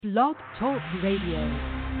Blog Talk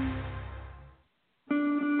Radio.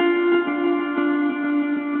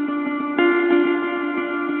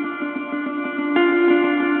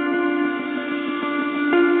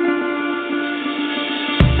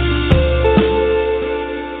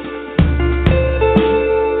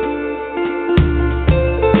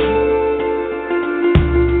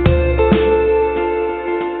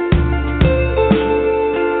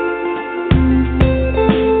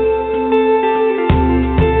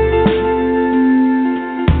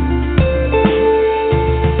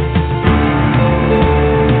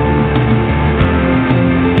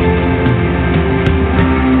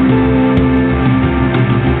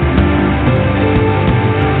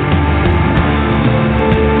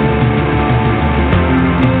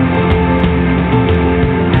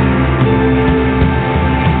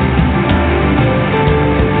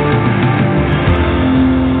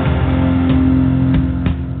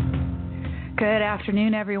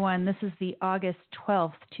 This is the August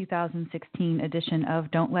 12th, 2016 edition of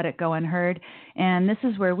Don't Let It Go Unheard, and this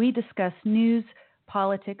is where we discuss news,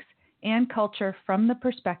 politics, and culture from the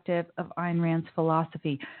perspective of Ayn Rand's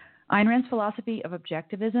philosophy. Ayn Rand's philosophy of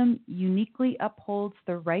objectivism uniquely upholds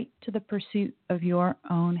the right to the pursuit of your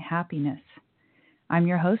own happiness. I'm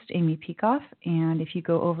your host, Amy Peikoff, and if you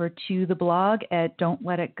go over to the blog at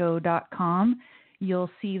don'tletitgo.com,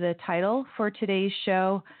 you'll see the title for today's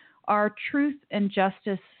show, Are Truth and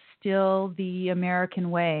Justice Still the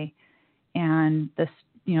American Way? And this,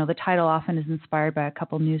 the title often is inspired by a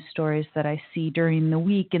couple news stories that I see during the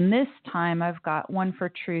week. And this time I've got one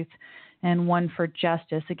for truth and one for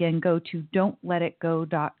justice. Again, go to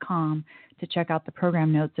don'tletitgo.com to check out the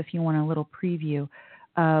program notes if you want a little preview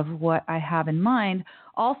of what I have in mind.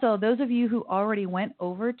 Also, those of you who already went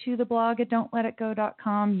over to the blog at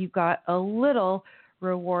don'tletitgo.com, you got a little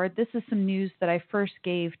reward. This is some news that I first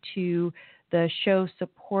gave to the show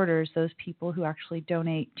supporters, those people who actually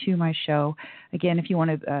donate to my show. Again, if you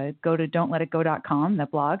want to go to don'tletitgo.com, the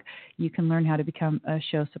blog, you can learn how to become a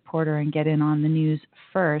show supporter and get in on the news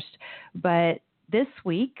first. But this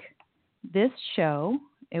week, this show,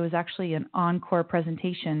 it was actually an encore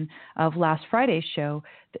presentation of last Friday's show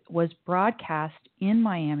that was broadcast in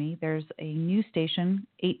Miami. There's a news station,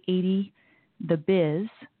 880 The Biz,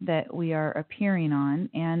 that we are appearing on,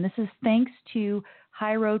 and this is thanks to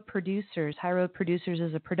High Road Producers. High Road Producers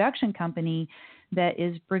is a production company that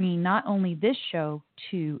is bringing not only this show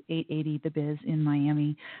to 880 The Biz in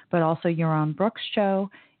Miami, but also Yaron Brooks' show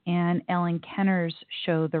and Ellen Kenner's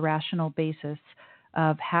show, The Rational Basis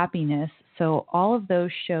of Happiness. So all of those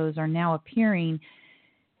shows are now appearing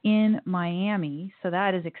in Miami. So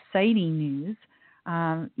that is exciting news.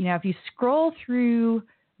 If you scroll through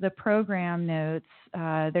the program notes,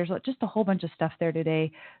 there's just a whole bunch of stuff there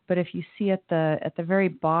today. But if you see at the very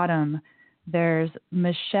bottom, there's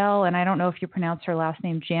Michelle, and I don't know if you pronounce her last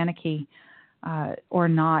name Janicki or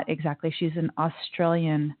not exactly. She's an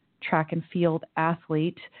Australian track and field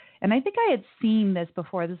athlete. And I think I had seen this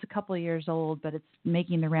before. This is a couple of years old, but it's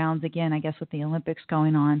making the rounds again, I guess, with the Olympics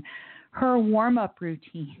going on. Her warm-up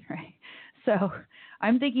routine, right? So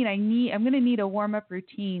I'm thinking I'm going to need a warm-up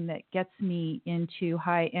routine that gets me into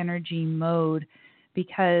high energy mode,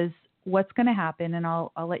 because what's going to happen, and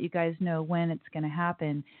I'll let you guys know when it's going to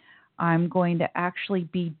happen, I'm going to actually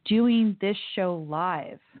be doing this show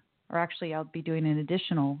live, or actually I'll be doing an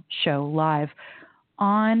additional show live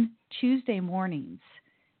on Tuesday mornings.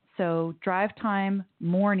 So drive time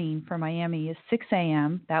morning for Miami is 6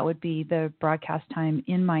 a.m. That would be the broadcast time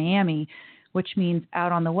in Miami, which means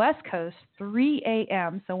out on the West Coast, 3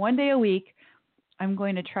 a.m. So one day a week, I'm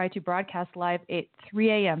going to try to broadcast live at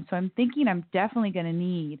 3 a.m. So I'm thinking I'm definitely going to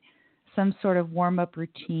need some sort of warm-up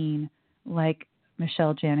routine like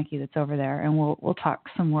Michelle Janicki that's over there. And we'll talk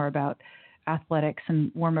some more about athletics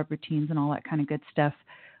and warm-up routines and all that kind of good stuff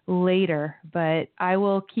later. But I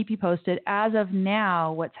will keep you posted. As of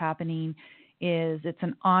now, what's happening is it's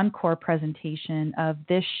an encore presentation of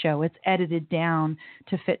this show. It's edited down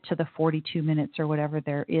to fit to the 42 minutes or whatever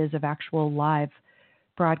there is of actual live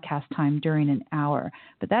broadcast time during an hour.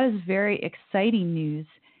 But that is very exciting news.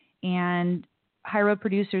 And High Road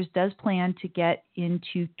Producers does plan to get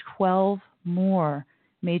into 12 more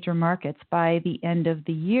major markets by the end of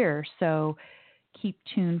the year. So keep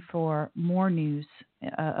tuned for more news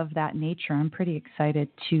of that nature. I'm pretty excited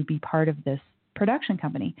to be part of this production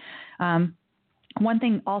company. One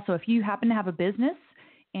thing also, if you happen to have a business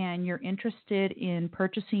and you're interested in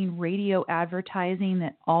purchasing radio advertising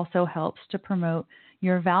that also helps to promote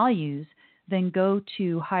your values, then go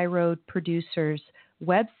to High Road Producers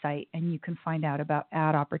website and you can find out about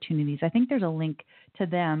ad opportunities. I think there's a link to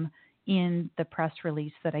them in the press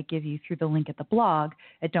release that I give you through the link at the blog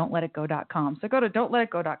at don'tletitgo.com. So go to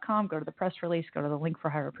don'tletitgo.com, go to the press release, go to the link for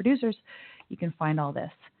Hire Producers. You can find all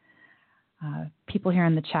this. People here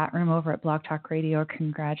in the chat room over at Blog Talk Radio are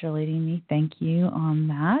congratulating me. Thank you on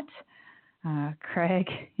that. Craig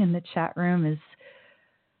in the chat room is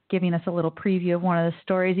giving us a little preview of one of the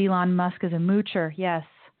stories. Elon Musk is a moocher. Yes,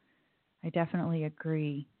 I definitely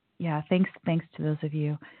agree. Yeah, thanks to those of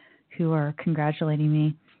you who are congratulating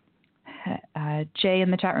me. Jay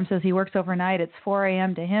in the chat room says he works overnight. It's 4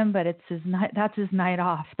 a.m. to him, but it's his night. That's his night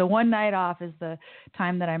off. The one night off is the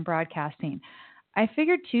time that I'm broadcasting. I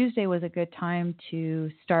figured Tuesday was a good time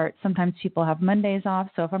to start. Sometimes people have Mondays off,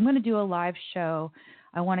 so if I'm going to do a live show,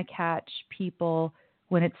 I want to catch people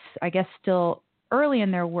when it's, I guess, still early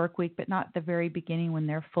in their work week, but not the very beginning when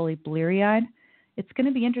they're fully bleary-eyed. It's going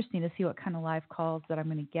to be interesting to see what kind of live calls that I'm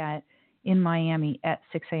going to get in Miami at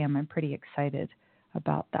 6 a.m. I'm pretty excited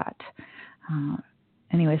about that.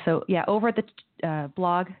 Anyway, so yeah, over at the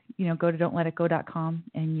blog, go to don'tletitgo.com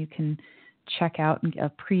and you can check out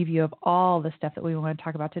a preview of all the stuff that we want to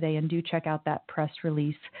talk about today, and do check out that press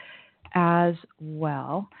release as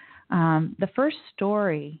well. The first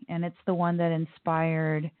story, and it's the one that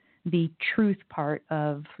inspired the truth part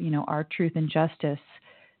of, our truth and justice,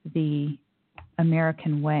 the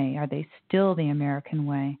American way. Are they still the American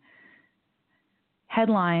way?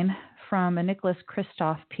 Headline from a Nicholas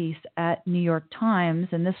Kristof piece at New York Times,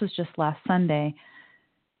 and this was just last Sunday: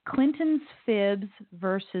 Clinton's fibs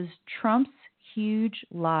versus Trump's huge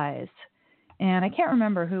lies. And I can't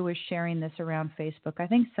remember who was sharing this around Facebook. I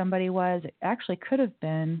think somebody was. It actually could have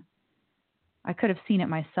been. I could have seen it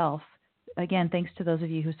myself. Again, thanks to those of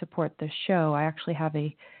you who support the show. I actually have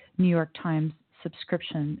a New York Times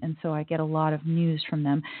subscription, and so I get a lot of news from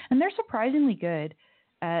them. And they're surprisingly good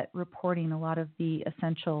at reporting a lot of the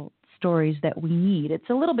essential stories that we need. It's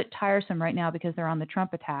a little bit tiresome right now because they're on the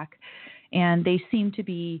Trump attack, and they seem to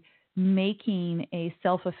be making a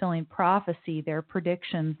self-fulfilling prophecy, their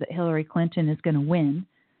predictions that Hillary Clinton is going to win.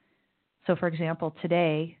 So, for example,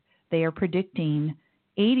 today they are predicting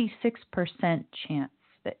 86% chance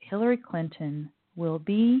that Hillary Clinton will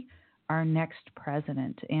be our next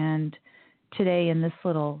president. And today in this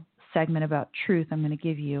little segment about truth, I'm going to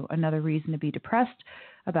give you another reason to be depressed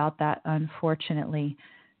about that, unfortunately.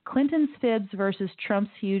 Clinton's fibs versus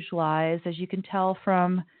Trump's huge lies. As you can tell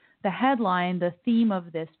from the headline, the theme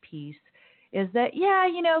of this piece is that,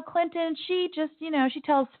 Clinton, she just, she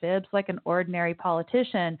tells fibs like an ordinary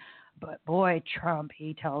politician. But boy, Trump,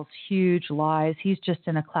 he tells huge lies. He's just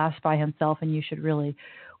in a class by himself, and you should really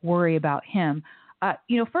worry about him.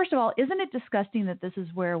 First of all, isn't it disgusting that this is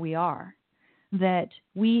where we are? That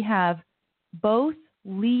we have both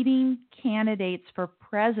leading candidates for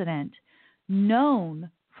president known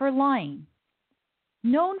for lying.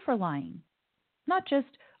 Not just,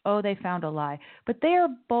 they found a lie, but they are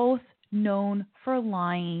both known for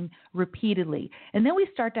lying repeatedly. And then we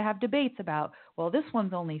start to have debates about, this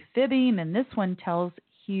one's only fibbing and this one tells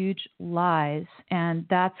huge lies. And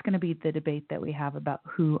that's going to be the debate that we have about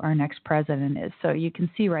who our next president is. So you can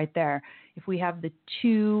see right there, if we have the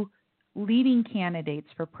two leading candidates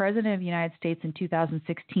for president of the United States in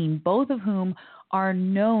 2016, both of whom are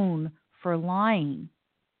known for lying,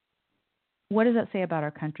 what does that say about our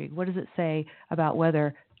country? What does it say about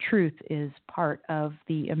whether truth is part of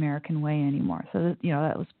the American way anymore? So,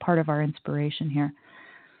 that was part of our inspiration here.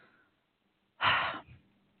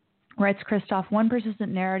 Writes Kristof, one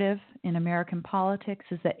persistent narrative in American politics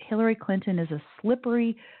is that Hillary Clinton is a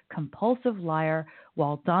slippery, compulsive liar,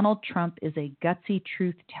 while Donald Trump is a gutsy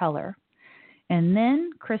truth teller. And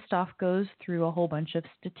then Kristof goes through a whole bunch of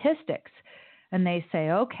statistics, and they say,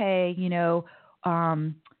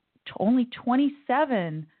 only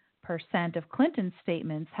 27% of Clinton's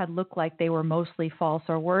statements had looked like they were mostly false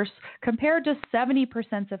or worse, compared to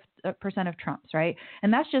 70% of Trump's, right?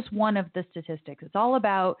 And that's just one of the statistics. It's all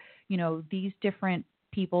about, these different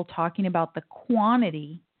people talking about the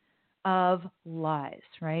quantity of lies,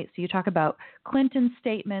 right? So you talk about Clinton's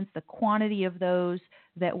statements, the quantity of those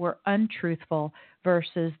that were untruthful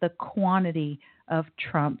versus the quantity of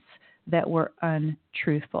Trump's that were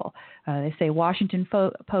untruthful. They say Washington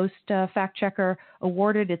Post fact checker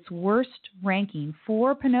awarded its worst ranking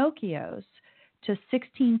for Pinocchios to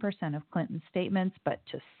 16% of Clinton's statements, but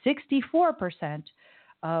to 64%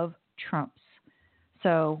 of Trump's.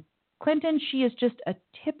 So Clinton, she is just a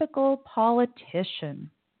typical politician,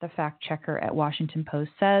 the fact checker at Washington Post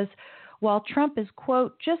says. While Trump is,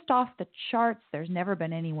 quote, just off the charts, there's never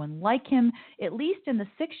been anyone like him, at least in the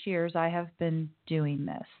 6 years I have been doing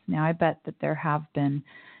this. Now, I bet that there have been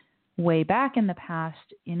way back in the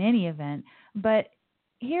past in any event, but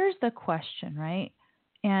here's the question, right?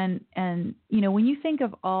 And when you think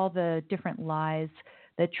of all the different lies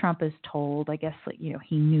that Trump is told, I guess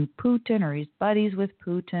he knew Putin, or he's buddies with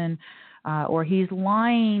Putin, or he's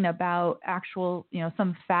lying about actual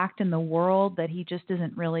some fact in the world that he just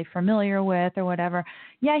isn't really familiar with or whatever.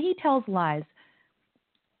 Yeah, he tells lies.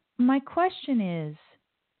 My question is,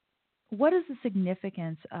 what is the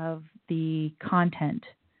significance of the content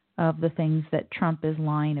of the things that Trump is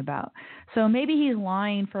lying about? So maybe he's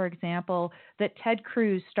lying, for example, that Ted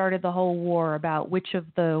Cruz started the whole war about which of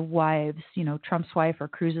the wives, Trump's wife or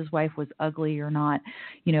Cruz's wife, was ugly or not.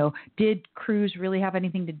 Did Cruz really have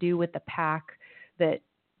anything to do with the PAC that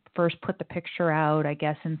first put the picture out, I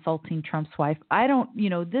guess, insulting Trump's wife? I don't,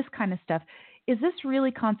 this kind of stuff. Is this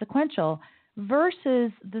really consequential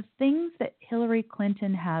versus the things that Hillary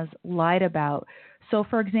Clinton has lied about? So,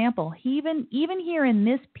 for example, even here in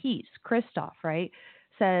this piece, Christoph, right,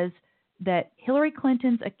 says that Hillary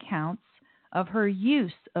Clinton's accounts of her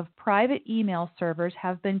use of private email servers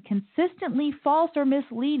have been consistently false or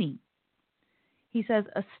misleading. He says,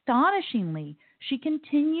 astonishingly, she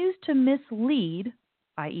continues to mislead,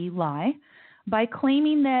 i.e. lie, by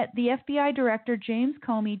claiming that the FBI director, James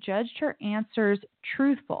Comey, judged her answers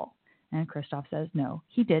truthful. And Christoph says, no,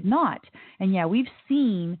 he did not. And yeah, we've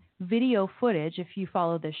seen video footage. If you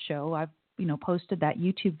follow this show, I've posted that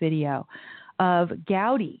YouTube video of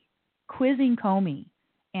Gowdy quizzing Comey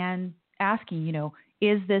and asking,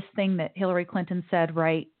 is this thing that Hillary Clinton said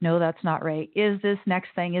right? No, that's not right. Is this next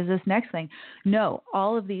thing? Is this next thing? No,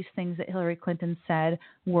 all of these things that Hillary Clinton said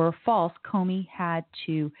were false. Comey had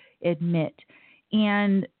to admit.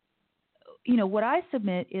 And what I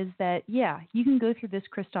submit is that, yeah, you can go through this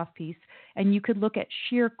Christoph piece and you could look at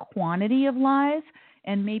sheer quantity of lies,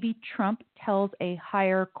 and maybe Trump tells a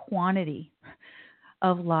higher quantity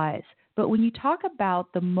of lies. But when you talk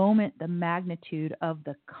about the magnitude of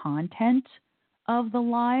the content of the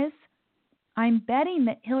lies, I'm betting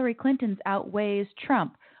that Hillary Clinton's outweighs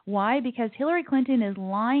Trump. Why? Because Hillary Clinton is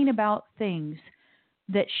lying about things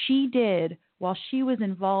that she did while she was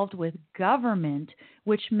involved with government,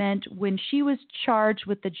 which meant when she was charged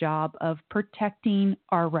with the job of protecting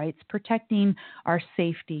our rights, protecting our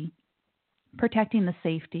safety, protecting the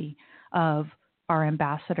safety of our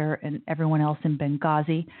ambassador and everyone else in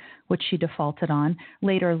Benghazi, which she defaulted on,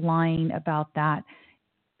 later lying about that.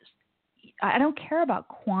 I don't care about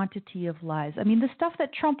quantity of lies. I mean, the stuff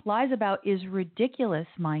that Trump lies about is ridiculous,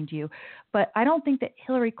 mind you, but I don't think that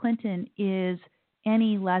Hillary Clinton is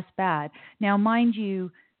any less bad. Now, mind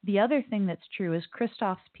you, the other thing that's true is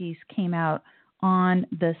Christoph's piece came out on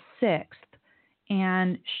the 6th,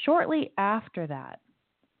 and shortly after that,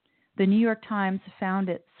 the New York Times found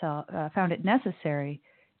it necessary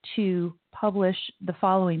to publish the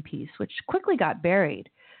following piece, which quickly got buried,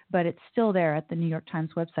 but it's still there at the New York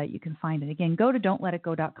Times website. You can find it. Again, go to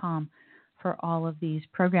don'tletitgo.com for all of these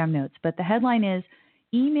program notes. But the headline is,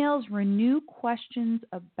 emails renew questions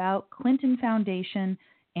about Clinton Foundation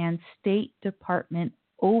and State Department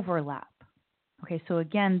overlap. Okay, so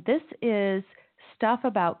again, this is stuff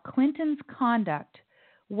about Clinton's conduct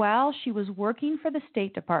while she was working for the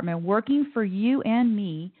State Department, working for you and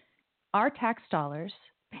me, our tax dollars,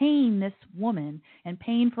 paying this woman and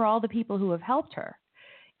paying for all the people who have helped her.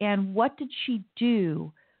 And what did she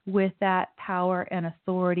do with that power and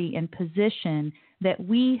authority and position that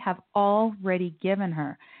we have already given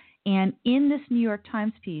her? And in this New York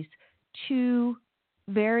Times piece, two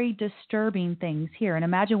very disturbing things here. And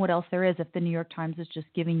imagine what else there is if the New York Times is just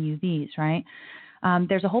giving you these, right?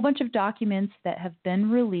 There's a whole bunch of documents that have been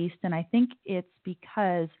released, and I think it's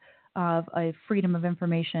because of a Freedom of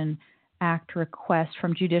Information Act request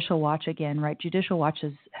from Judicial Watch again, right? Judicial Watch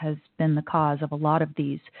has been the cause of a lot of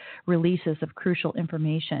these releases of crucial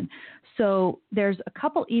information. So there's a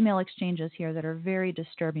couple email exchanges here that are very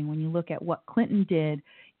disturbing when you look at what Clinton did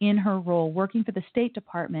in her role working for the State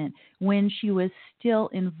Department when she was still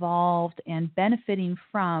involved and benefiting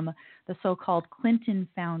from the so-called Clinton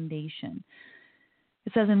Foundation.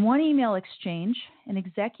 It says in one email exchange, an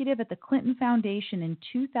executive at the Clinton Foundation in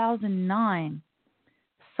 2009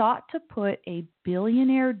 sought to put a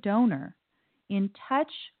billionaire donor in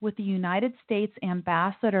touch with the United States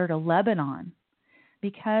ambassador to Lebanon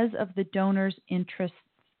because of the donor's interests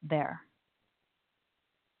there.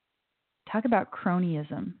 Talk about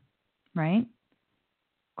cronyism, right?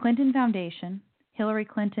 Clinton Foundation, Hillary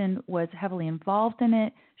Clinton was heavily involved in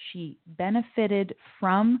it. She benefited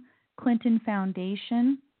from Clinton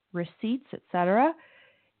Foundation receipts, etc.,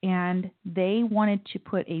 and they wanted to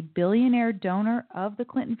put a billionaire donor of the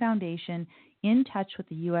Clinton Foundation in touch with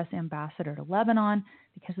the U.S. ambassador to Lebanon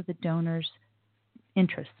because of the donor's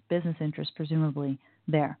interests, business interests, presumably,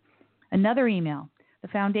 there. Another email. The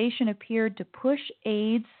foundation appeared to push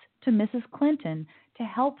aides to Mrs. Clinton to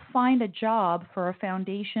help find a job for a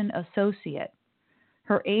foundation associate.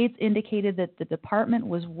 Her aides indicated that the department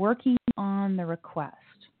was working on the request.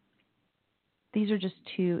 These are just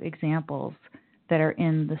two examples that are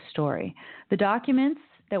in the story. The documents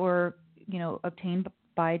that were, obtained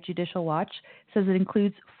by Judicial Watch says it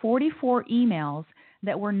includes 44 emails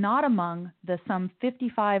that were not among the some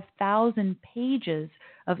 55,000 pages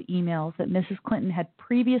of emails that Mrs. Clinton had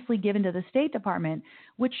previously given to the State Department,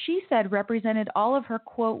 which she said represented all of her,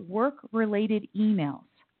 quote, work-related emails.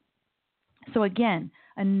 So again,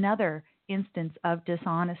 another instance of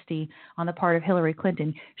dishonesty on the part of Hillary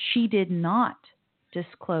Clinton. She did not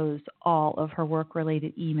disclose all of her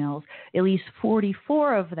work-related emails. At least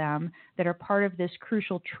 44 of them that are part of this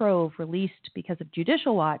crucial trove released because of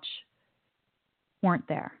Judicial Watch weren't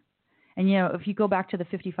there. And, if you go back to the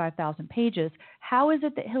 55,000 pages, how is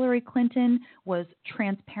it that Hillary Clinton was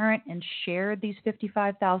transparent and shared these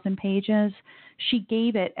 55,000 pages? She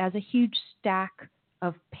gave it as a huge stack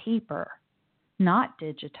of paper, not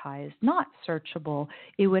digitized, not searchable.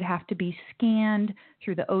 It would have to be scanned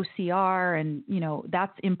through the OCR, and,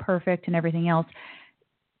 that's imperfect and everything else.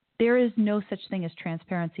 There is no such thing as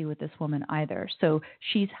transparency with this woman either. So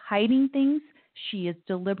she's hiding things. She is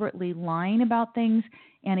deliberately lying about things.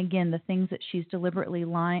 And again, the things that she's deliberately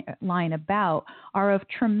lying about are of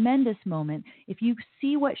tremendous moment. If you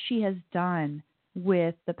see what she has done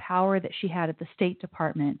with the power that she had at the State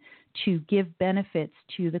Department to give benefits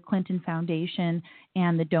to the Clinton Foundation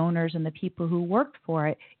and the donors and the people who worked for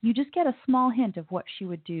it, you just get a small hint of what she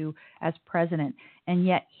would do as president. And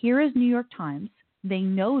yet here is New York Times. They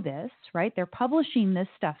know this, right? They're publishing this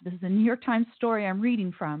stuff. This is a New York Times story I'm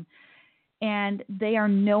reading from. And they are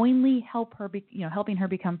knowingly helping her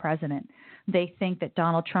become president. They think that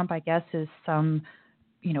Donald Trump, I guess, is some,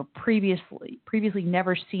 previously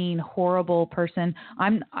never seen horrible person.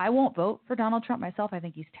 I won't vote for Donald Trump myself. I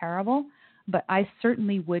think he's terrible, but I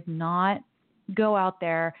certainly would not go out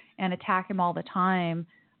there and attack him all the time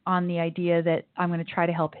on the idea that I'm going to try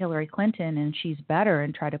to help Hillary Clinton and she's better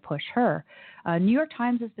and try to push her. New York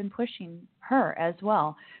Times has been pushing her as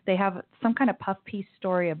well. They have some kind of puff piece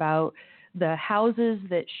story about the houses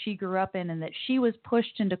that she grew up in and that she was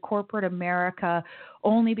pushed into corporate America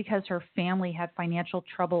only because her family had financial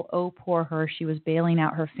trouble. Oh, poor her. She was bailing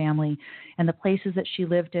out her family. And the places that she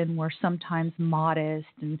lived in were sometimes modest.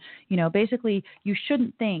 And, basically you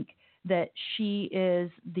shouldn't think that she is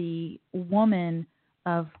the woman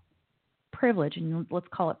of privilege. And let's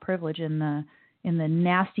call it privilege in the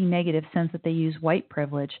nasty negative sense that they use white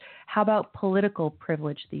privilege. How about political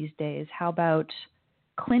privilege these days? How about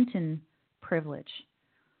Clinton privilege?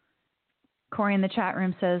 Corey in the chat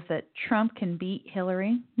room says that Trump can beat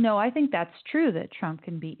Hillary. No, I think that's true that Trump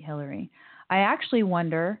can beat Hillary. I actually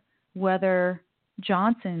wonder whether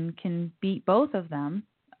Johnson can beat both of them.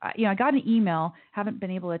 I got an email, haven't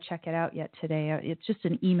been able to check it out yet today. It's just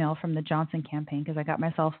an email from the Johnson campaign because I got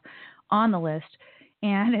myself on the list.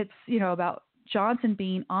 And it's, about Johnson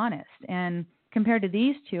being honest. And compared to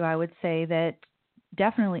these two, I would say that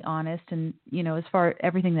definitely honest. And, as far as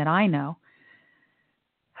everything that I know,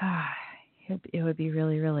 it would be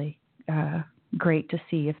really, really great to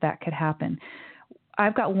see if that could happen.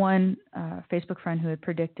 I've got one Facebook friend who had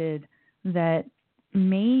predicted that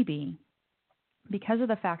maybe because of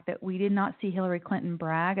the fact that we did not see Hillary Clinton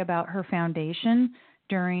brag about her foundation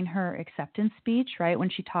during her acceptance speech, right, when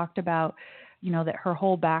she talked about, that her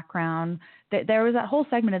whole background, that there was that whole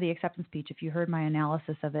segment of the acceptance speech, if you heard my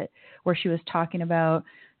analysis of it, where she was talking about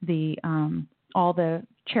the all the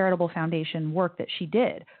charitable foundation work that she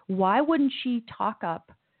did. Why wouldn't she talk up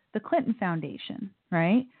the Clinton Foundation,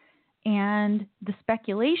 right? And the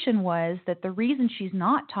speculation was that the reason she's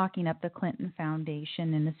not talking up the Clinton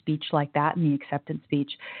Foundation in a speech like that, in the acceptance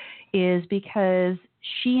speech, is because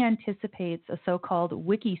she anticipates a so-called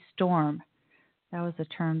wiki storm. That was a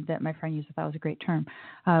term that my friend used. I thought was a great term.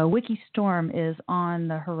 Wiki storm is on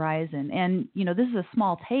the horizon. And, this is a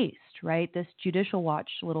small taste, right? This Judicial Watch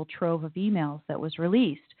little trove of emails that was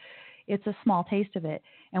released. It's a small taste of it.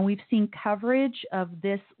 And we've seen coverage of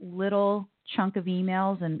this little chunk of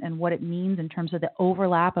emails and what it means in terms of the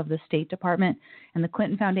overlap of the State Department and the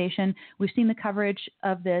Clinton Foundation. We've seen the coverage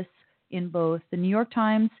of this in both the New York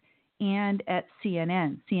Times and at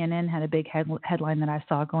CNN. CNN had a big headline that I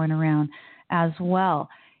saw going around as well.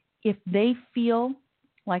 If they feel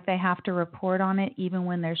like they have to report on it, even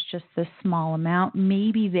when there's just this small amount,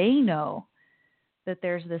 maybe they know that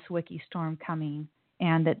there's this wiki storm coming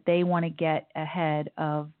and that they want to get ahead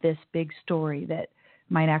of this big story that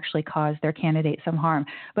might actually cause their candidate some harm.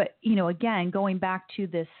 But, again, going back to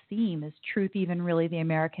this theme, is truth even really the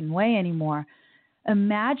American way anymore?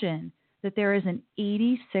 Imagine that there is an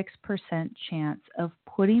 86% chance of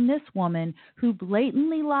putting this woman who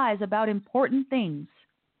blatantly lies about important things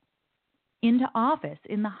into office,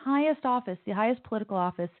 in the highest office, the highest political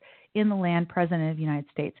office in the land, President of the United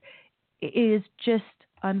States. It is just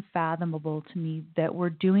unfathomable to me that we're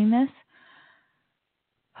doing this.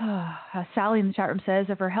 Sally in the chat room says,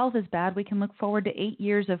 if her health is bad, we can look forward to 8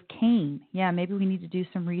 years of cane. Yeah, maybe we need to do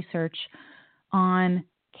some research on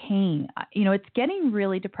cane. It's getting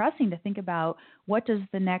really depressing to think about what does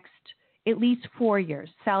the next at least 4 years.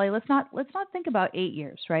 Sally, let's not think about 8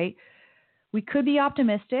 years, right? We could be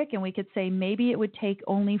optimistic and we could say maybe it would take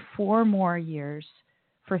only 4 more years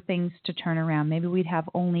for things to turn around. Maybe we'd have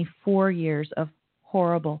only 4 years of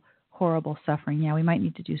horrible, horrible suffering. Yeah, we might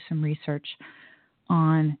need to do some research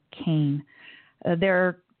on cane. There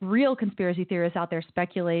are real conspiracy theorists out there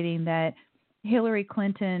speculating that Hillary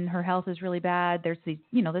Clinton, her health is really bad. There's this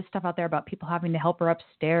stuff out there about people having to help her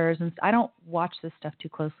upstairs. And I don't watch this stuff too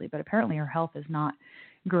closely, but apparently her health is not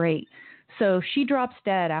great. So she drops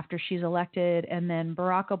dead after she's elected, and then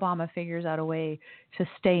Barack Obama figures out a way to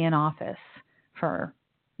stay in office for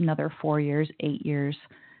another 4 years, 8 years,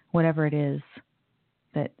 whatever it is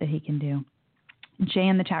that he can do. Jay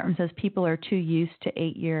in the chat room says people are too used to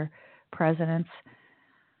 8-year presidents.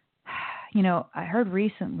 I heard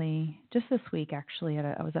recently, just this week actually,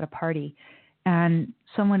 I was at a party, and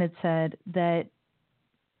someone had said that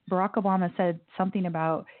Barack Obama said something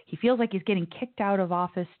about he feels like he's getting kicked out of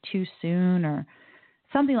office too soon or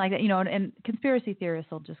something like that, and conspiracy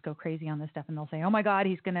theorists will just go crazy on this stuff, and they'll say, oh my God,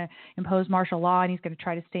 he's going to impose martial law and he's going to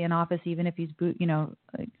try to stay in office even if he's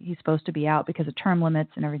supposed to be out because of term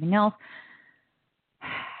limits and everything else.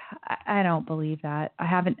 I don't believe that.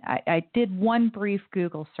 I did one brief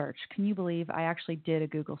Google search. Can you believe I actually did a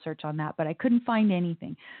Google search on that, but I couldn't find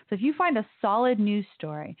anything. So if you find a solid news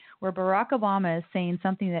story where Barack Obama is saying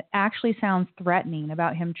something that actually sounds threatening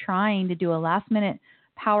about him trying to do a last-minute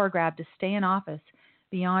power grab to stay in office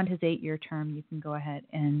beyond his 8-year term, you can go ahead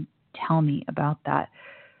and tell me about that.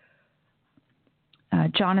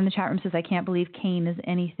 John in the chat room says, I can't believe Cain is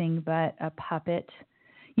anything but a puppet.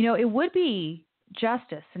 It would be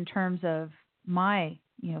justice in terms of my,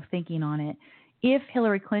 thinking on it, if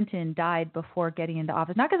Hillary Clinton died before getting into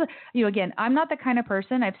office. Not because, again, I'm not the kind of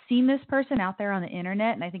person, I've seen this person out there on the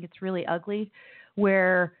internet, and I think it's really ugly,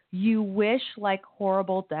 where you wish like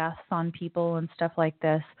horrible deaths on people and stuff like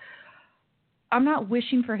this. I'm not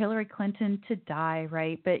wishing for Hillary Clinton to die,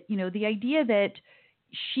 right? But, the idea that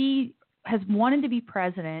she has wanted to be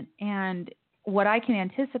president, and what I can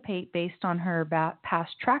anticipate based on her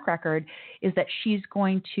past track record is that she's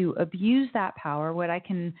going to abuse that power. What I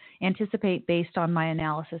can anticipate based on my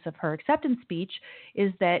analysis of her acceptance speech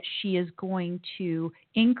is that she is going to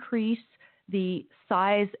increase the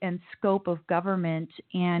size and scope of government,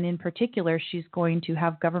 and in particular, she's going to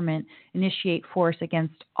have government initiate force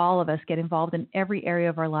against all of us, get involved in every area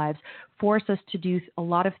of our lives, force us to do a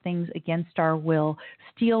lot of things against our will,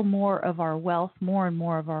 steal more and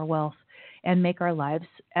more of our wealth, and make our lives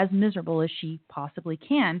as miserable as she possibly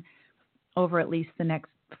can over at least the next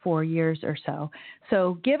 4 years or so.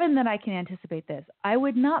 So given that I can anticipate this, I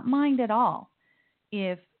would not mind at all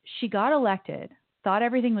if she got elected, thought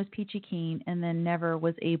everything was peachy keen, and then never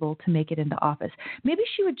was able to make it into office. Maybe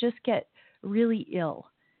she would just get really ill.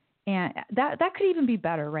 And that could even be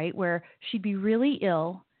better, right? Where she'd be really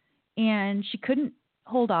ill and she couldn't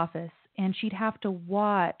hold office, and she'd have to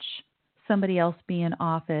watch somebody else be in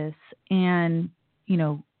office, and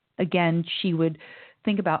again, she would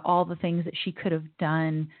think about all the things that she could have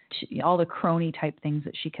done, all the crony type things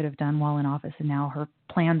that she could have done while in office, and now her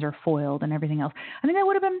plans are foiled and everything else. I think that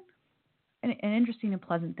would have been an interesting and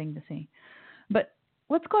pleasant thing to see. But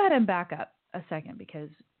let's go ahead and back up a second, because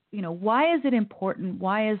why is it important?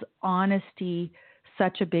 Why is honesty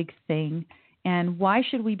such a big thing, and why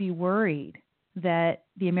should we be worried that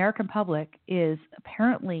the American public is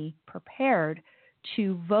apparently prepared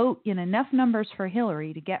to vote in enough numbers for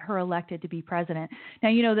Hillary to get her elected to be president?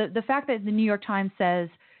 Now, the fact that the New York Times says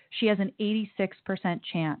she has an 86%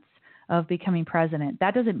 chance of becoming president,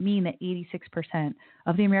 that doesn't mean that 86%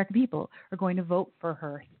 of the American people are going to vote for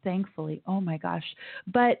her, thankfully. Oh my gosh.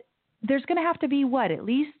 But there's going to have to be at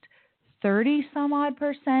least 30 some odd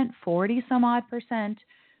percent, 40 some odd percent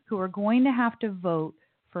who are going to have to vote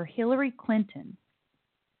for Hillary Clinton.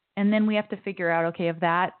 And then we have to figure out, okay, of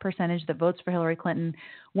that percentage that votes for Hillary Clinton,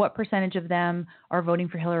 what percentage of them are voting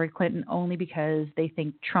for Hillary Clinton only because they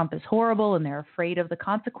think Trump is horrible and they're afraid of the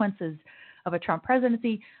consequences of a Trump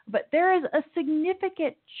presidency, but there is a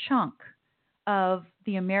significant chunk of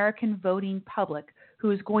the American voting public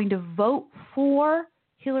who is going to vote for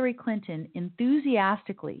Hillary Clinton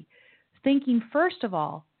enthusiastically, thinking, first of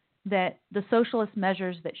all, that the socialist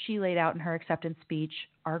measures that she laid out in her acceptance speech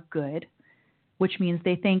are good, which means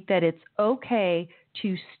they think that it's okay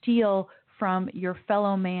to steal from your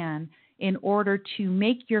fellow man in order to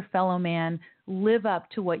make your fellow man live up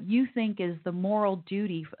to what you think is the moral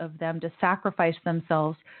duty of them to sacrifice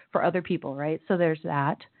themselves for other people, right? So there's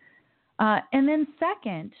that. And then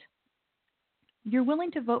second, you're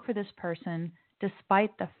willing to vote for this person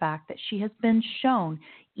despite the fact that she has been shown,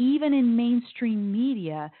 even in mainstream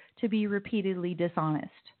media, to be repeatedly dishonest.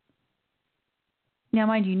 Now,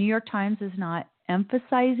 mind you, New York Times is not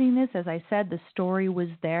emphasizing this. As I said, the story was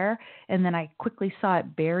there, and then I quickly saw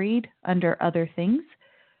it buried under other things.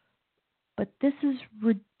 But this is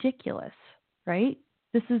ridiculous, right?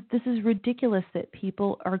 This is ridiculous that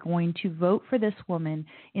people are going to vote for this woman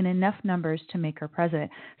in enough numbers to make her president.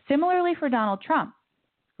 Similarly for Donald Trump,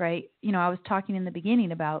 right? You know, I was talking in the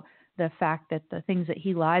beginning about the fact that the things that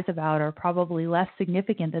he lies about are probably less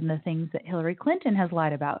significant than the things that Hillary Clinton has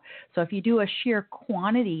lied about. So if you do a sheer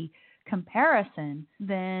quantity comparison,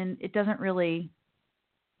 then it doesn't really,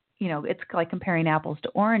 you know, it's like comparing apples to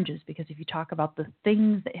oranges, because if you talk about the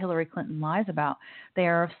things that Hillary Clinton lies about, they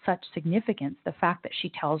are of such significance. The fact that she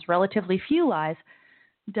tells relatively few lies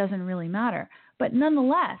doesn't really matter. But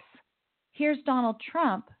nonetheless, here's Donald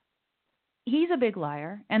Trump. He's a big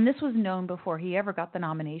liar, and this was known before he ever got the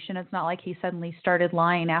nomination. It's not like he suddenly started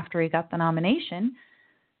lying after he got the nomination.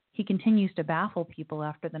 He continues to baffle people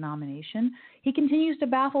after the nomination. He continues to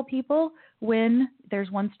baffle people when there's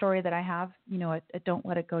one story that I have, you know, at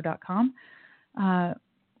don'tletitgo.com,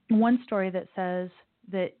 one story that says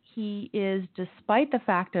that he is, despite the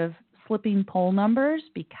fact of slipping poll numbers,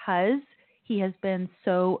 because he has been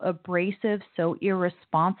so abrasive, so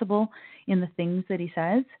irresponsible in the things that he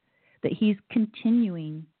says, that he's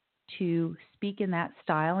continuing to speak in that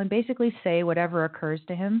style and basically say whatever occurs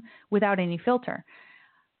to him without any filter.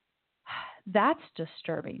 That's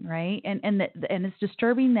disturbing, right? And it's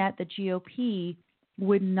disturbing that the GOP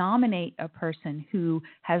would nominate a person who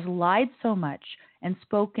has lied so much and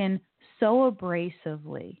spoken so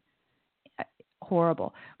abrasively.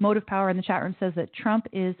 Horrible. Motive Power in the chat room says that Trump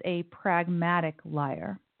is a pragmatic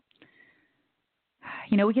liar.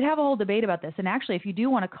 You know, we could have a whole debate about this. And actually, if you do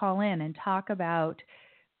want to call in and talk about,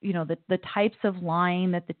 you know, the types of lying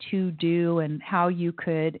that the two do and how you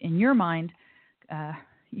could, in your mind,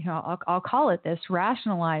 you know, I'll call it this,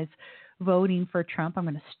 rationalize voting for Trump. I'm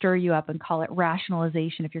going to stir you up and call it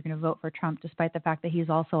rationalization if you're going to vote for Trump, despite the fact that he's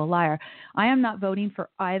also a liar. I am not voting for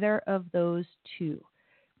either of those two.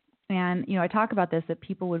 And, you know, I talk about this, that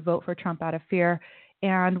people would vote for Trump out of fear.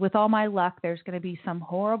 And with all my luck, there's going to be some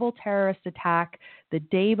horrible terrorist attack the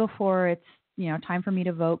day before it's, you know, time for me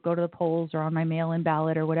to vote, go to the polls or on my mail-in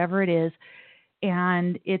ballot or whatever it is.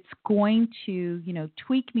 And it's going to, you know,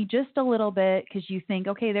 tweak me just a little bit, because you think,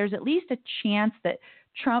 okay, there's at least a chance that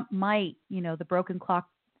Trump might, you know, the broken clock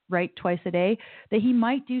right twice a day, that he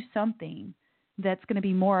might do something that's going to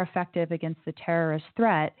be more effective against the terrorist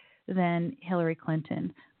threat than Hillary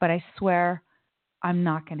Clinton. But I swear I'm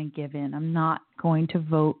not going to give in. I'm not going to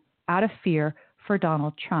vote out of fear for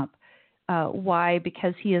Donald Trump. Why?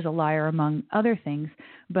 Because he is a liar, among other things.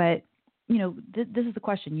 But you know, this is the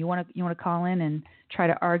question. You want to call in and try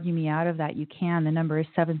to argue me out of that? You can. The number is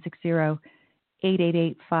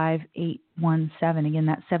 760-888-5817. Again,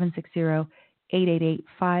 that's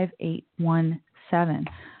 760-888-5817.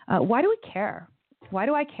 Why do we care? Why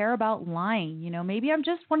do I care about lying? You know, maybe I'm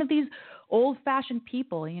just one of these old-fashioned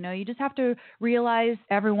people. You know, you just have to realize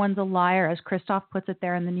everyone's a liar, as Christoph puts it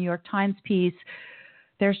there in the New York Times piece.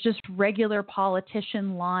 There's just regular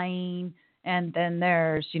politician lying. And then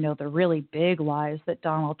there's, you know, the really big lies that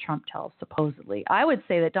Donald Trump tells, supposedly. I would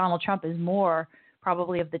say that Donald Trump is more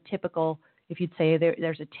probably of the typical, if you'd say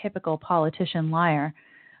there's a typical politician liar.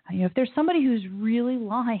 You know, if there's somebody who's really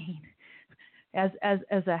lying as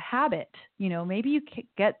a habit, you know, maybe you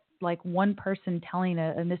get like one person telling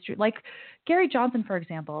a mystery. Like Gary Johnson, for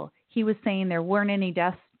example, he was saying there weren't any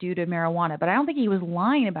deaths due to marijuana, but I don't think he was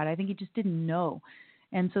lying about it. I think he just didn't know.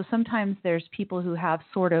 And so sometimes there's people who have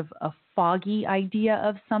sort of a foggy idea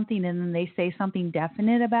of something and then they say something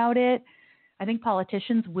definite about it. I think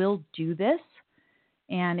politicians will do this,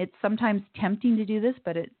 and it's sometimes tempting to do this,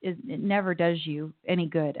 but it never does you any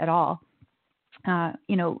good at all.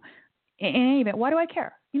 You know, in any event, why do I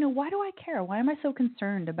care? You know, why do I care? Why am I so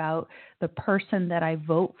concerned about the person that I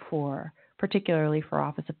vote for particularly for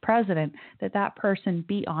office of president, that person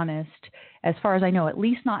be honest, as far as I know, at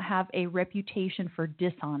least not have a reputation for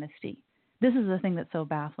dishonesty. This is the thing that's so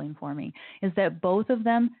baffling for me, is that both of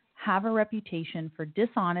them have a reputation for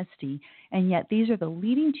dishonesty, and yet these are the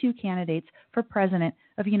leading two candidates for president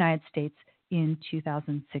of the United States in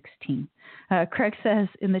 2016. Craig says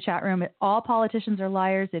in the chat room, all politicians are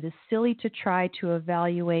liars. It is silly to try to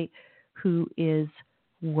evaluate who is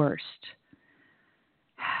worst.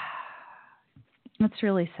 That's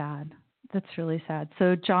really sad. That's really sad.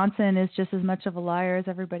 So Johnson is just as much of a liar as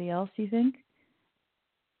everybody else, you think?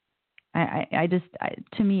 I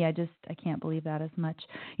can't believe that as much.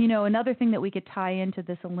 You know, another thing that we could tie into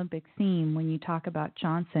this Olympic theme when you talk about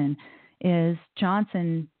Johnson is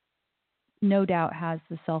Johnson no doubt has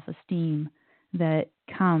the self-esteem that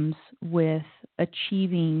comes with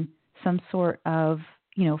achieving some sort of,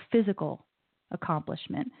 physical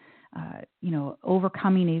accomplishment,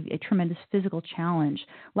 overcoming a tremendous physical challenge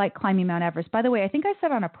like climbing Mount Everest. By the way, I think I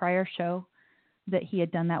said on a prior show that he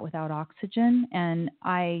had done that without oxygen, and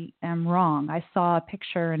I am wrong. I saw a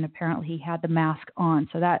picture, and apparently he had the mask on,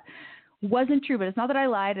 so that wasn't true. But it's not that I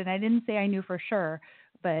lied, and I didn't say I knew for sure.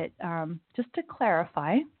 But just to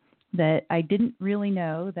clarify that I didn't really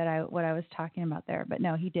know what I was talking about there. But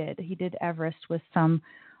no, he did. He did Everest with some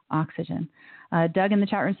oxygen. Doug in the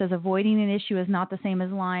chat room says avoiding an issue is not the same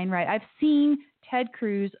as lying. Right? I've seen Ted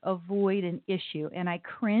Cruz avoid an issue, and I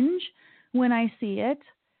cringe when I see it.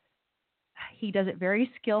 He does it very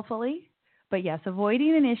skillfully, but yes,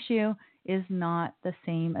 avoiding an issue is not the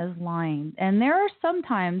same as lying. And there are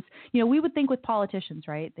sometimes, we would think with politicians,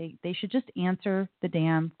 right? They should just answer the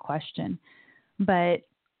damn question. But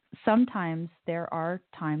sometimes there are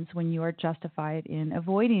times when you are justified in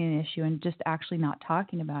avoiding an issue and just actually not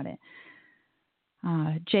talking about it.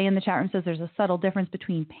 Jay in the chat room says there's a subtle difference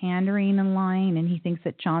between pandering and lying, and he thinks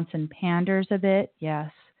that Johnson panders a bit.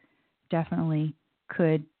 Yes, definitely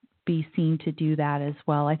could be seen to do that as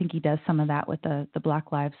well. I think he does some of that with the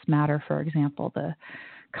Black Lives Matter, for example, the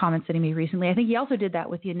comments that he made recently. I think he also did that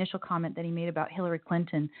with the initial comment that he made about Hillary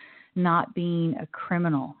Clinton not being a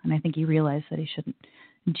criminal, and I think he realized that he shouldn't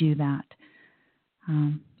do that.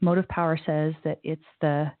 Motive Power says that it's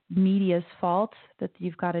the media's fault that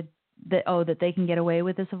you've got to that they can get away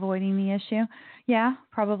with this avoiding the issue. Yeah,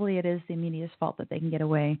 probably it is the media's fault that they can get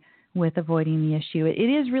away with avoiding the issue. It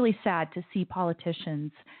is really sad to see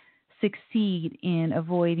politicians succeed in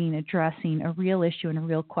avoiding addressing a real issue and a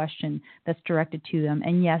real question that's directed to them.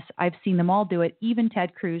 And yes, I've seen them all do it, even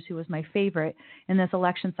Ted Cruz, who was my favorite in this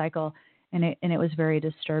election cycle, and it was very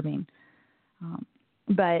disturbing.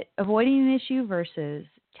 But avoiding an issue versus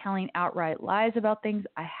telling outright lies about things,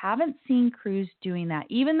 I haven't seen Cruz doing that.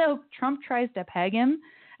 Even though Trump tries to peg him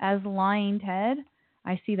as lying Ted,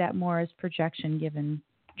 I see that more as projection given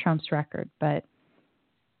Trump's record. But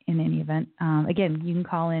in any event, again, you can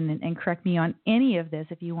call in and correct me on any of this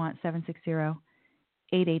if you want,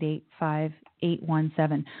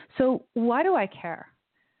 760-888-5817. So why do I care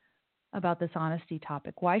about this honesty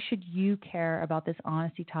topic? Why should you care about this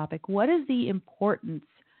honesty topic? What is the importance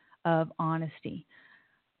of honesty?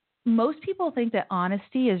 Most people think that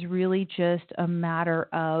honesty is really just a matter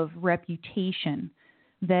of reputation,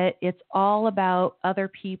 that it's all about other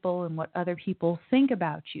people and what other people think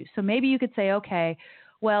about you. So maybe you could say, okay,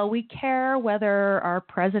 well, we care whether our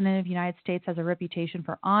president of the United States has a reputation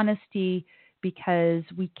for honesty because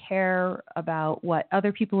we care about what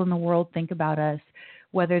other people in the world think about us,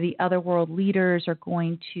 whether the other world leaders are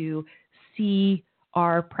going to see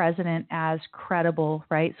our president as credible,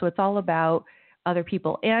 right? So it's all about other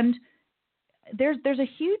people. And there's a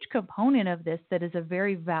huge component of this that is a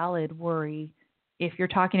very valid worry if you're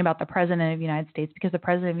talking about the president of the United States, because the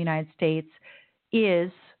president of the United States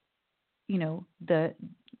is, the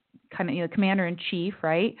kind of, commander in chief,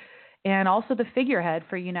 right? And also the figurehead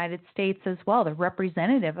for United States as well, the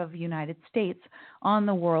representative of the United States on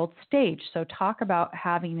the world stage. So talk about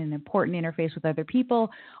having an important interface with other people.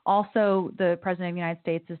 Also, the president of the United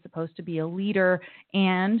States is supposed to be a leader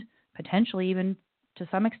and potentially even to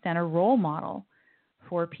some extent a role model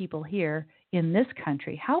for people here in this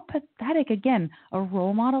country. How pathetic, again, a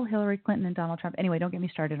role model, Hillary Clinton and Donald Trump. Anyway, don't get me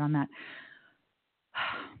started on that.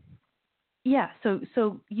 Yeah,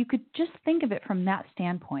 so you could just think of it from that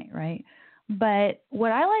standpoint, right? But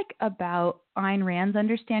what I like about Ayn Rand's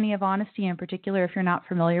understanding of honesty, in particular, if you're not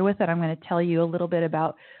familiar with it, I'm going to tell you a little bit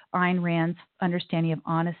about Ayn Rand's understanding of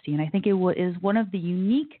honesty. And I think it is one of the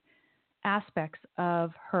unique aspects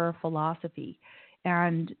of her philosophy.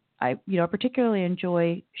 And I particularly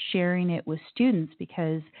enjoy sharing it with students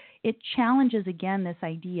because it challenges, again, this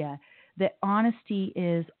idea that honesty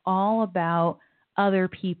is all about other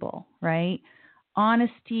people, right?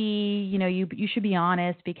 Honesty, you should be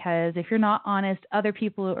honest, because if you're not honest, other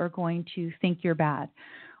people are going to think you're bad.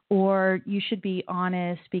 Or you should be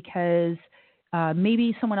honest because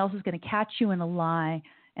maybe someone else is going to catch you in a lie,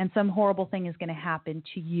 and some horrible thing is going to happen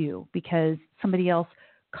to you because somebody else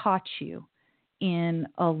caught you in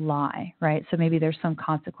a lie, right? So maybe there's some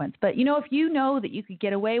consequence. But, if you know that you could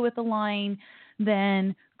get away with the lying,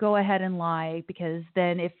 then go ahead and lie, because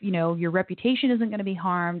then if, your reputation isn't going to be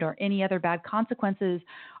harmed or any other bad consequences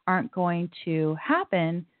aren't going to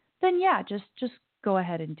happen, then yeah, just go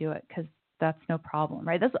ahead and do it, because that's no problem,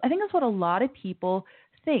 right? I think that's what a lot of people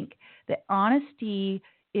think, that honesty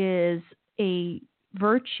is a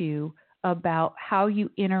virtue about how you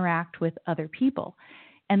interact with other people.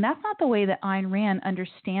 And that's not the way that Ayn Rand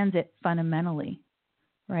understands it fundamentally,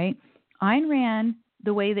 right? Ayn Rand,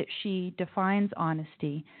 the way that she defines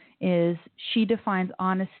honesty is she defines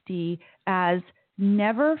honesty as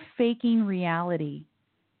never faking reality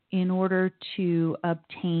in order to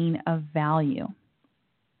obtain a value.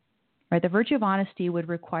 Right? The virtue of honesty would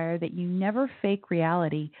require that you never fake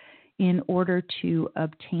reality in order to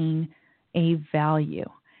obtain a value.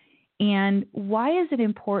 And why is it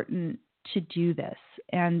important to do this?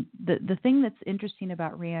 And the thing that's interesting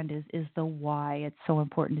about Rand is the why it's so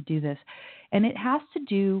important to do this. And it has to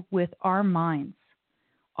do with our minds,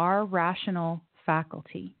 our rational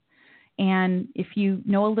faculty. And if you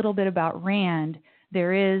know a little bit about Rand,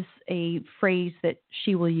 there is a phrase that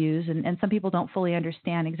she will use, and some people don't fully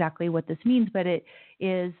understand exactly what this means, but it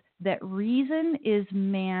is that reason is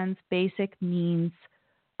man's basic means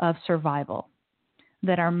of survival.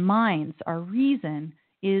 That our minds, our reason,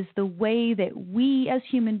 is the way that we as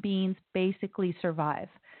human beings basically survive.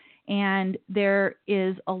 And there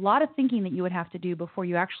is a lot of thinking that you would have to do before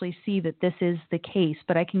you actually see that this is the case.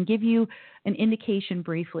 But I can give you an indication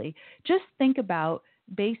briefly. Just think about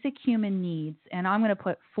basic human needs, and I'm going to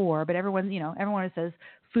put 4, but everyone says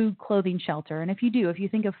food, clothing, shelter. And if you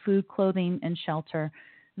think of food, clothing, and shelter,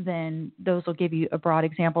 then those will give you a broad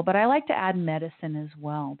example. But I like to add medicine as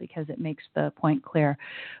well because it makes the point clear.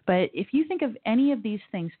 But if you think of any of these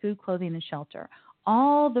things, food, clothing, and shelter,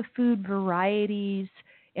 all the food varieties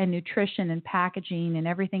and nutrition and packaging and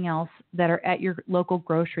everything else that are at your local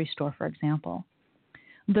grocery store, for example,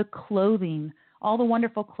 the clothing, all the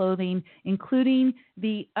wonderful clothing, including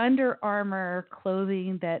the Under Armour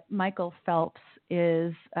clothing that Michael Phelps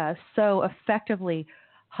is so effectively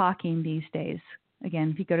hawking these days.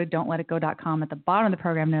 Again, if you go to don'tletitgo.com, at the bottom of the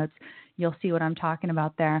program notes, you'll see what I'm talking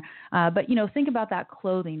about there. But, think about that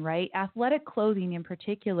clothing, right? Athletic clothing in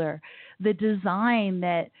particular, the design,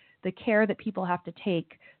 the care that people have to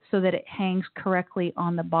take so that it hangs correctly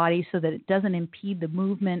on the body so that it doesn't impede the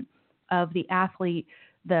movement of the athlete,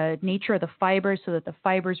 the nature of the fibers so that the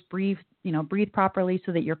fibers breathe properly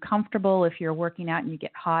so that you're comfortable if you're working out and you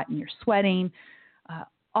get hot and you're sweating.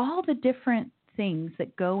 All the different things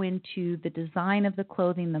that go into the design of the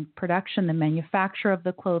clothing, the production, the manufacture of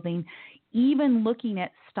the clothing, even looking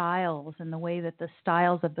at styles and the way that the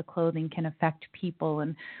styles of the clothing can affect people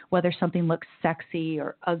and whether something looks sexy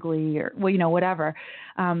or ugly or, whatever.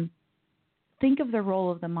 Think of the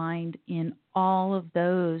role of the mind in all of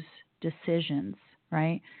those decisions,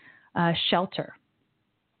 right? Shelter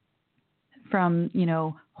from,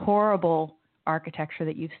 horrible architecture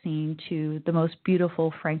that you've seen to the most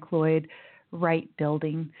beautiful Frank Lloyd Wright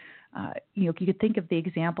building. You could think of the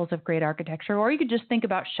examples of great architecture, or you could just think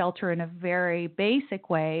about shelter in a very basic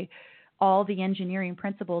way, all the engineering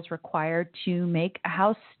principles required to make a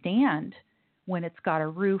house stand when it's got a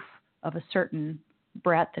roof of a certain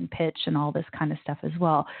breadth and pitch and all this kind of stuff as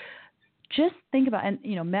well. Just think about, and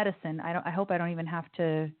medicine. I hope I don't even have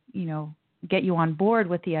to, get you on board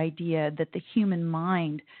with the idea that the human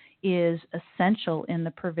mind is essential in the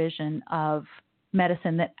provision of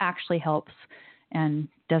medicine that actually helps and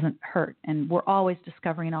doesn't hurt. And we're always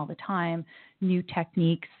discovering all the time new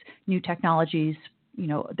techniques, new technologies.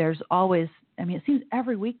 There's always, it seems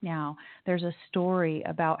every week now, there's a story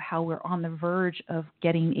about how we're on the verge of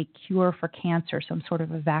getting a cure for cancer, some sort of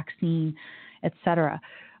a vaccine, et cetera.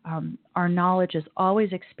 Our knowledge is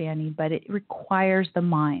always expanding, but it requires the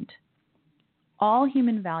mind. All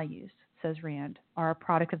human values, says Rand, are a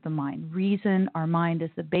product of the mind. Reason, our mind, is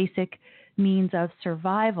the basic means of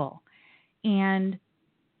survival. And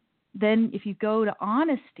then if you go to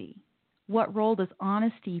honesty, what role does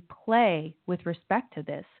honesty play with respect to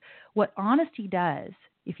this? What honesty does,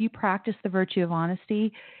 if you practice the virtue of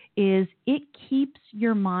honesty, is it keeps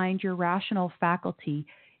your mind, your rational faculty,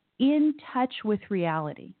 in touch with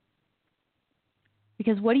reality.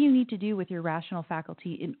 Because what do you need to do with your rational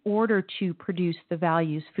faculty in order to produce the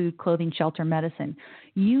values, food, clothing, shelter, medicine?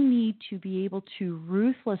 You need to be able to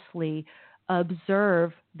ruthlessly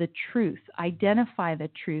observe the truth, identify the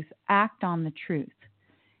truth, act on the truth.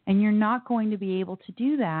 And you're not going to be able to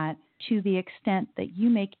do that to the extent that you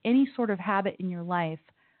make any sort of habit in your life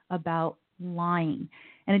about lying.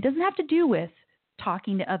 And it doesn't have to do with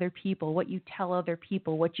talking to other people, what you tell other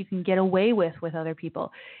people, what you can get away with other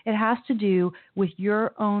people. It has to do with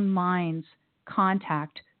your own mind's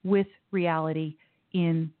contact with reality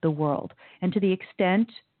in the world. And to the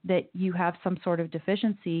extent that you have some sort of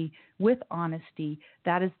deficiency with honesty,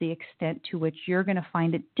 that is the extent to which you're going to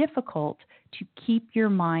find it difficult to keep your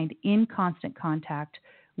mind in constant contact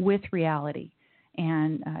with reality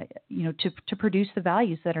and to produce the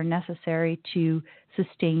values that are necessary to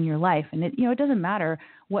sustain your life. And it doesn't matter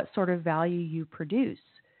what sort of value you produce.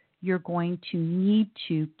 You're going to need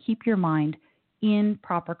to keep your mind in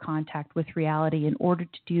proper contact with reality in order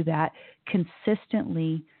to do that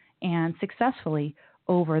consistently and successfully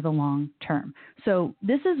over the long term. So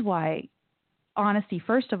this is why honesty,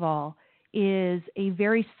 first of all, is a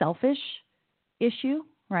very selfish issue,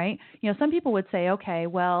 right? Some people would say, okay,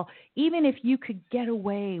 well, even if you could get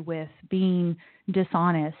away with being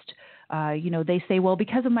dishonest, they say, well,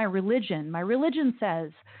 because of my religion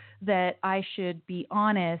says that I should be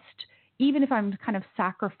honest. Even if I'm kind of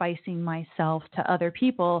sacrificing myself to other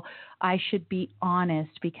people, I should be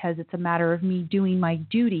honest because it's a matter of me doing my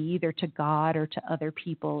duty either to God or to other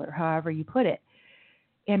people or however you put it.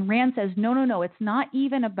 And Rand says, no, it's not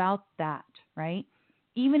even about that, right?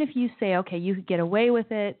 Even if you say, okay, you could get away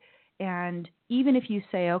with it, and even if you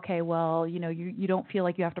say, okay, well, you don't feel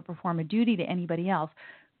like you have to perform a duty to anybody else,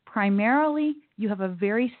 primarily you have a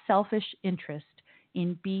very selfish interest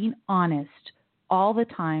in being honest all the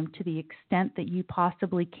time to the extent that you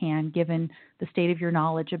possibly can, given the state of your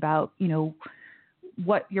knowledge about,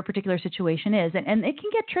 what your particular situation is. And it can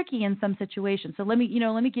get tricky in some situations. So let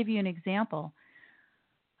me give you an example.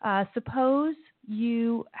 Suppose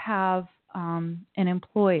you have an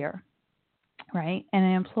employer, right? And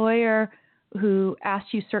an employer who asks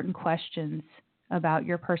you certain questions about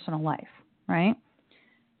your personal life, right?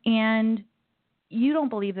 And you don't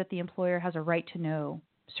believe that the employer has a right to know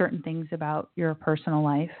certain things about your personal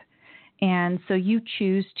life. And so you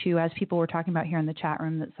choose to, as people were talking about here in the chat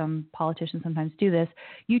room, that some politicians sometimes do this,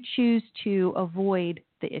 you choose to avoid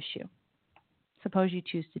the issue. Suppose you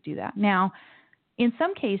choose to do that. Now, in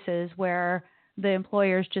some cases where the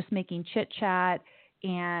employer is just making chit-chat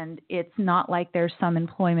and it's not like there's some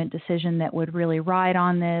employment decision that would really ride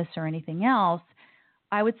on this or anything else,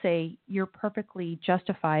 I would say you're perfectly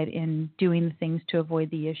justified in doing the things to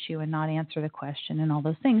avoid the issue and not answer the question and all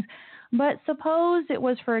those things. But suppose it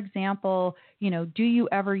was, for example, do you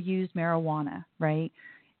ever use marijuana, right?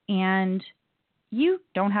 And you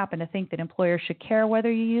don't happen to think that employers should care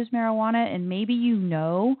whether you use marijuana, and maybe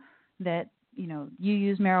that you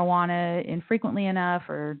use marijuana infrequently enough,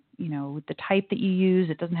 or the type that you use,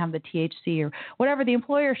 it doesn't have the THC or whatever. The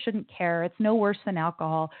employer shouldn't care. It's no worse than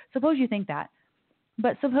alcohol. Suppose you think that.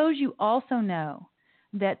 But suppose you also know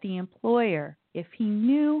that the employer, if he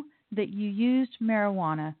knew that you used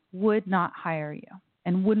marijuana, would not hire you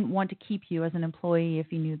and wouldn't want to keep you as an employee if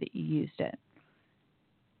he knew that you used it.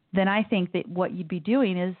 Then I think that what you'd be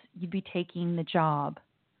doing is you'd be taking the job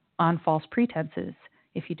on false pretenses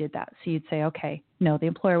if you did that. So you'd say, okay, no, the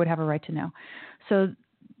employer would have a right to know. So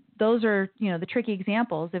those are, the tricky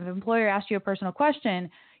examples. If an employer asked you a personal question,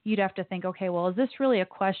 you'd have to think, okay, well, is this really a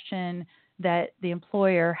question that the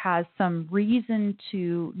employer has some reason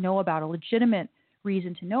to know about, a legitimate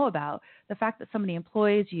reason to know about? The fact that somebody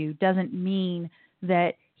employs you doesn't mean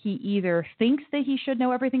that he either thinks that he should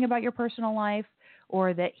know everything about your personal life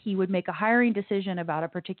or that he would make a hiring decision about a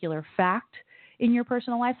particular fact in your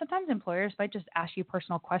personal life. Sometimes employers might just ask you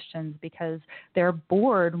personal questions because they're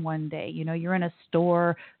bored one day. You're in a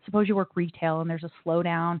store, suppose you work retail and there's a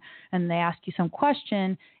slowdown and they ask you some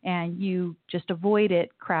question and you just avoid it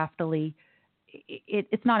craftily.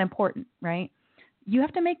 It's not important, right? You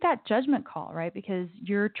have to make that judgment call, right? Because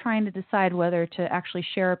you're trying to decide whether to actually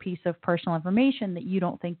share a piece of personal information that you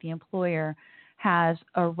don't think the employer has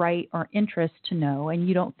a right or interest to know, and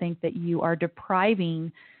you don't think that you are depriving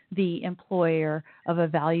the employer of a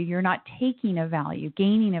value. You're not taking a value,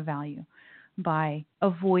 gaining a value by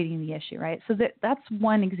avoiding the issue, right? So that's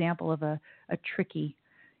one example of a tricky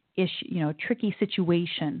issue, tricky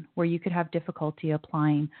situation where you could have difficulty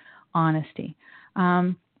applying honesty.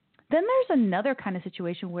 Then there's another kind of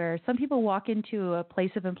situation where some people walk into a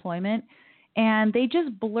place of employment And they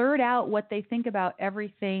just blurt out what they think about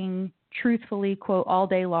everything truthfully, quote, all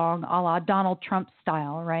day long, a la Donald Trump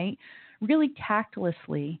style, right? Really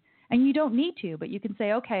tactlessly. And you don't need to, but you can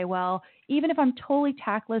say, okay, well, even if I'm totally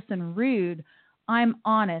tactless and rude, I'm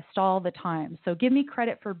honest all the time. So give me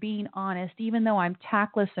credit for being honest, even though I'm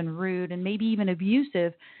tactless and rude and maybe even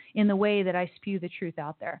abusive in the way that I spew the truth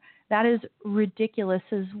out there. That is ridiculous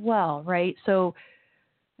as well, right? So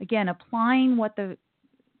again, applying what the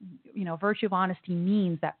virtue of honesty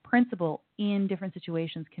means, that principle in different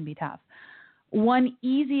situations can be tough. One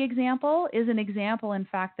easy example is an example, in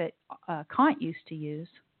fact, that Kant used to use,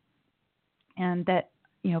 and that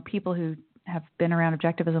people who have been around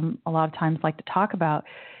objectivism a lot of times like to talk about.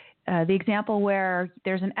 The example where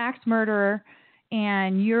there's an axe murderer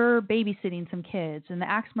and you're babysitting some kids, and the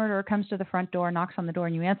axe murderer comes to the front door, knocks on the door,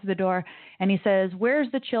 and you answer the door, and he says,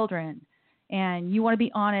 "Where's the children?" And you want to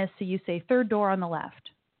be honest, so you say, "Third door on the left."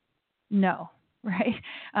 No, right?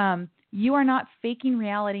 You are not faking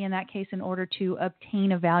reality in that case in order to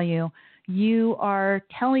obtain a value. You are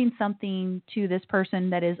telling something to this person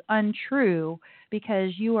that is untrue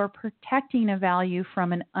because you are protecting a value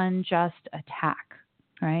from an unjust attack,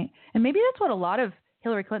 right? And maybe that's what a lot of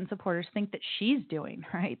Hillary Clinton supporters think that she's doing,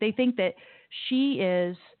 right? They think that she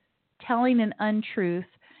is telling an untruth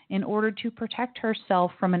in order to protect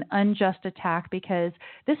herself from an unjust attack, because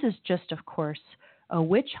this is just, of course, a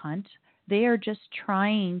witch hunt. They are just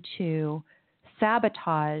trying to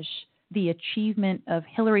sabotage the achievement of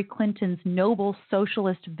Hillary Clinton's noble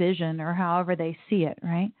socialist vision, or however they see it,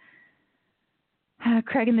 right?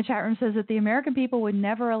 Craig in the chat room says that the American people would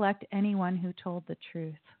never elect anyone who told the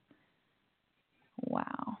truth.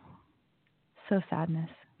 Wow. So sadness.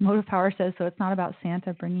 Motive Power says, so it's not about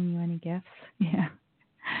Santa bringing you any gifts? Yeah.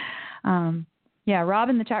 Rob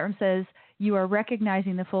in the chat room says, you are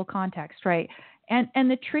recognizing the full context, right?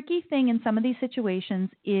 And the tricky thing in some of these situations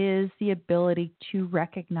is the ability to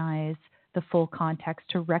recognize the full context,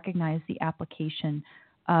 to recognize the application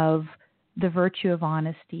of the virtue of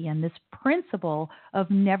honesty and this principle of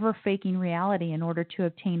never faking reality in order to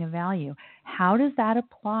obtain a value. How does that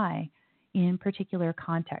apply in particular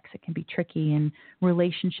contexts? It can be tricky in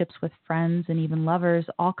relationships with friends and even lovers,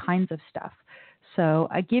 all kinds of stuff. So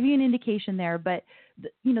I give you an indication there, but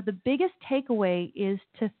the biggest takeaway is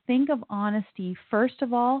to think of honesty, first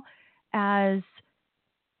of all, as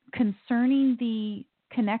concerning the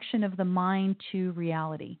connection of the mind to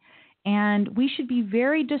reality. And we should be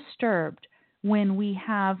very disturbed when we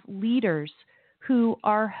have leaders who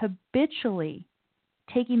are habitually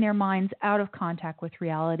taking their minds out of contact with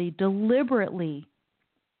reality, deliberately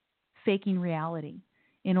faking reality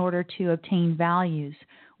in order to obtain values.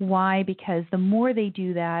 Why? Because the more they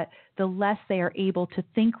do that, the less they are able to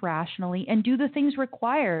think rationally and do the things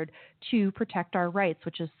required to protect our rights,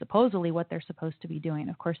 which is supposedly what they're supposed to be doing.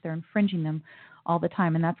 Of course, they're infringing them all the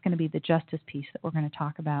time, and that's going to be the justice piece that we're going to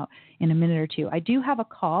talk about in a minute or two. I do have a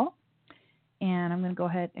call, and I'm going to go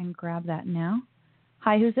ahead and grab that now.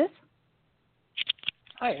 Hi, who's this?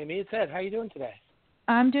 Hi, Amy. It's Ed. How are you doing today?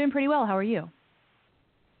 I'm doing pretty well. How are you?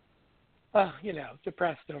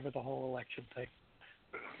 Depressed over the whole election thing.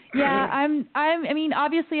 Yeah, I mean,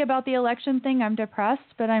 obviously about the election thing, I'm depressed,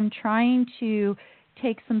 but I'm trying to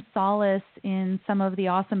take some solace in some of the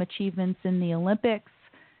awesome achievements in the Olympics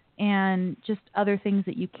and just other things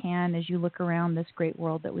that you can as you look around this great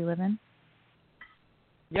world that we live in.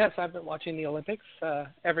 Yes, I've been watching the Olympics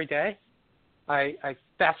every day. I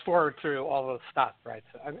fast forward through all of the stuff, right?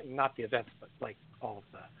 So, I mean, not the events, but like all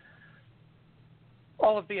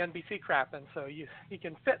of the NBC crap, and so you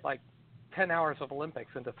can fit like 10 hours of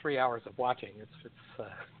Olympics into 3 hours of watching. It's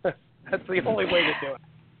that's the only way to do it.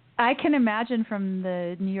 I can imagine from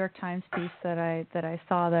the New York Times piece that I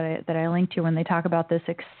saw that I linked to when they talk about this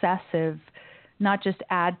excessive, not just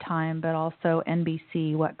ad time, but also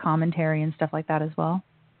NBC, commentary and stuff like that as well.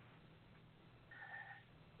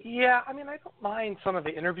 Yeah, I mean, I don't mind some of the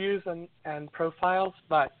interviews and profiles,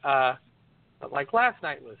 but like last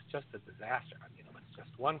night was just a disaster. I mean, it was just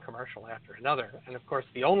one commercial after another. And, of course,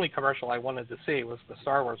 the only commercial I wanted to see was the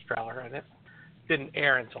Star Wars trailer, and it didn't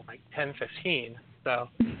air until like 10:15. So,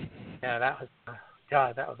 yeah, that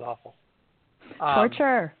was awful.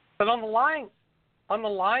 Torture. But on the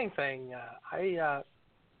lying thing,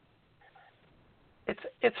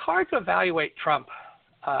 it's hard to evaluate Trump.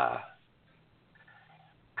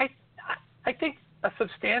 I think a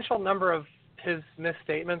substantial number of his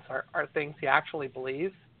misstatements are things he actually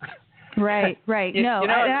believes. Right.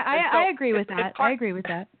 I agree with that. I agree with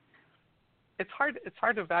that. It's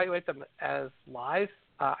hard to evaluate them as lies.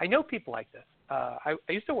 I know people like this. I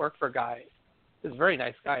used to work for a guy. He's a very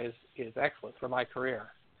nice guy. He's excellent for my career.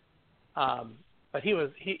 But he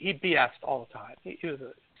BS'd all the time. He was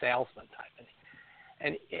a salesman type,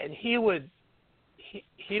 and he would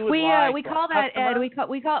lie we to call a that, customer. Ed,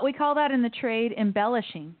 we call that in the trade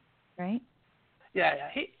embellishing, right? Yeah.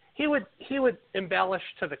 He would embellish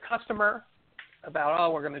to the customer about,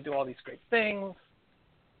 oh, we're going to do all these great things,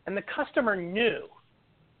 and the customer knew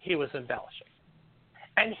he was embellishing,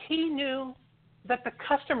 and he knew that the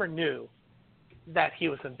customer knew that he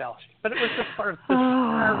was embellishing, but it was this sort of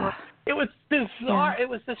bizarre. It was bizarre. Yeah. It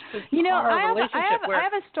was this bizarre relationship. I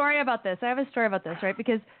have a story about this. Right?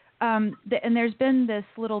 Because and there's been this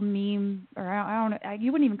little meme, or I don't know,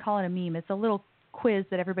 you wouldn't even call it a meme. It's a little quiz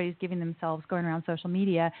that everybody's giving themselves going around social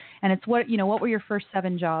media, and it's what were your first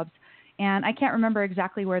 7 jobs? And I can't remember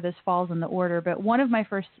exactly where this falls in the order, but one of my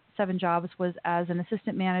first 7 jobs was as an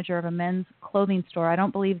assistant manager of a men's clothing store. I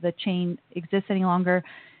don't believe the chain exists any longer.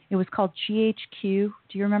 It was called GHQ. Do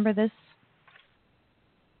you remember this?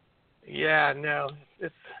 Yeah, no.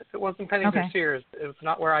 It wasn't Penny's or Sears. It was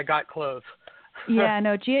not where I got clothes. Yeah,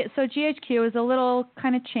 no. So GHQ is a little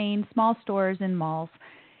kind of chain, small stores in malls.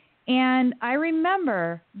 And I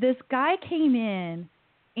remember this guy came in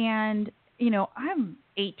and, I'm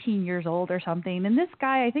 18 years old or something. And this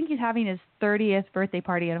guy, I think he's having his 30th birthday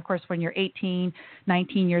party. And, of course, when you're 18,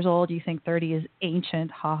 19 years old, you think 30 is ancient.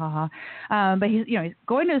 Ha, ha, ha. But he's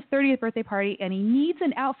going to his 30th birthday party, and he needs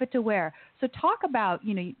an outfit to wear. So talk about,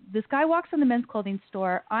 this guy walks in the men's clothing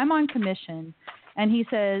store. I'm on commission. And he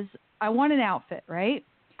says, I want an outfit, right?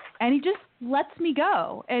 And he just lets me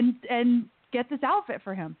go and get this outfit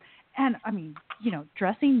for him. And,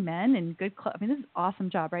 dressing men in good clothes. This is an awesome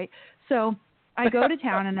job, right? So I go to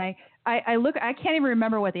town and I look. I can't even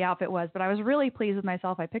remember what the outfit was, but I was really pleased with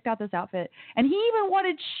myself. I picked out this outfit. And he even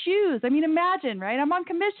wanted shoes. Imagine, right? I'm on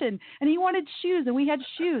commission, and he wanted shoes, and we had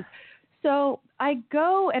shoes. So I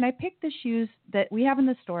go and I pick the shoes that we have in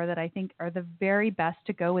the store that I think are the very best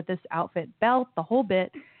to go with this outfit, belt, the whole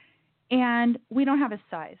bit. And we don't have a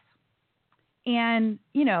size. And,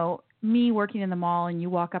 me working in the mall, and you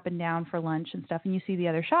walk up and down for lunch and stuff, and you see the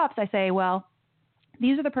other shops, I say, well,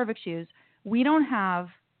 these are the perfect shoes. We don't have,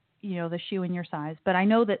 the shoe in your size, but I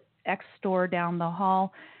know that X store down the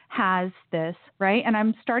hall has this, right? And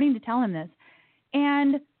I'm starting to tell him this.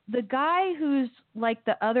 And the guy who's like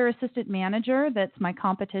the other assistant manager that's my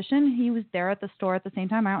competition, he was there at the store at the same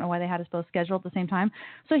time. I don't know why they had us both scheduled at the same time.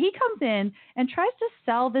 So he comes in and tries to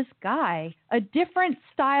sell this guy a different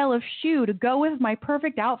style of shoe to go with my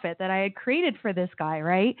perfect outfit that I had created for this guy,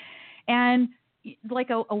 right? And like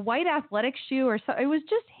a white athletic shoe or so. It was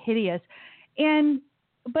just hideous.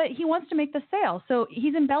 But he wants to make the sale. So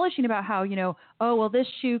he's embellishing about how, oh, well, this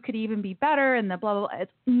shoe could even be better and the blah, blah, blah.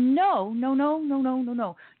 It's, no.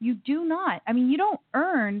 You do not. You don't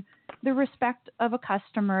earn the respect of a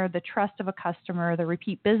customer, the trust of a customer, the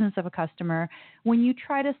repeat business of a customer when you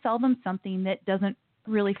try to sell them something that doesn't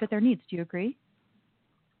really fit their needs. Do you agree?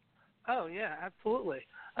 Oh, yeah, absolutely.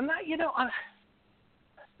 I'm not,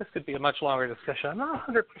 this could be a much longer discussion. I'm not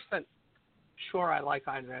 100% sure I like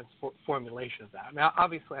Ayn Rand's formulation of that.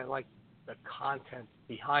 Obviously, I like the content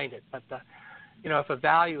behind it, but if a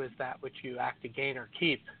value is that which you act to gain or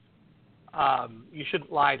keep, you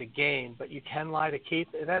shouldn't lie to gain, but you can lie to keep.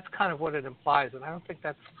 That's kind of what it implies, and I don't think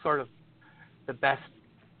that's sort of the best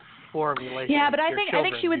formulation. Yeah, but I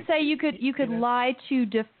think she would say you could lie to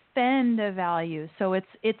defend a value, so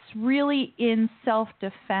it's really in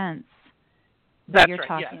self-defense. That's right.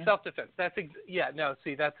 Talking. Yeah, self-defense. That's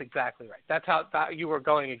exactly right. That's how you were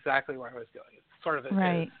going exactly where I was going. It's sort of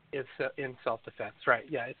it's in self-defense, right?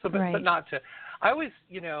 Yeah. But not to. I always,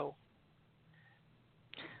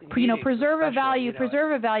 preserve a value.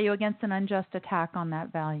 Preserve a value against an unjust attack on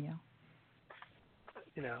that value.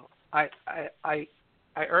 I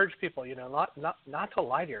urge people, not to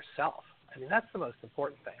lie to yourself. That's the most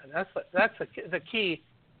important thing, and that's the key.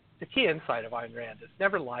 The key insight of Ayn Rand is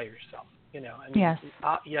never lie to yourself. Yes.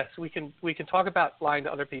 Yes, we can talk about lying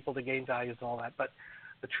to other people to gain values and all that, but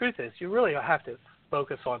the truth is, you really have to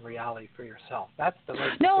focus on reality for yourself. That's the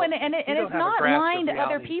most important. And it's not lying to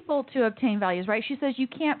other people to obtain values, right? She says you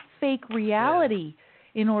can't fake reality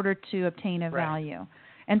in order to obtain a value.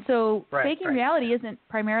 And so faking reality isn't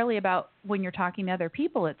primarily about when you're talking to other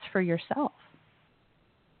people; it's for yourself.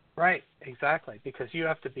 Right. Exactly. Because you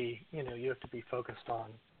have to be, focused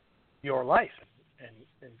on your life.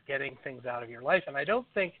 And getting things out of your life. And I don't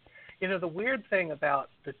think, the weird thing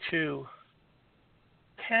about the two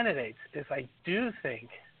candidates is I do think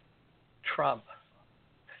Trump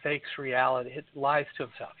fakes reality, lies to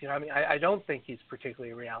himself. I don't think he's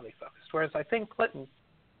particularly reality focused. Whereas I think Clinton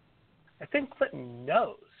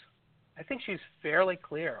knows. I think she's fairly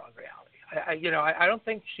clear on reality. I don't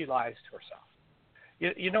think she lies to herself.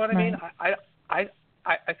 You know what I mean?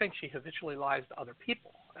 I think she habitually lies to other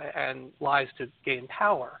people and lies to gain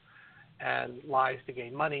power and lies to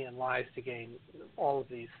gain money and lies to gain all of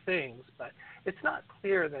these things. But it's not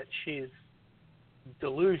clear that she's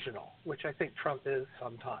delusional, which I think Trump is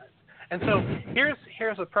sometimes. And so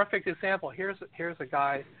here's a perfect example. Here's a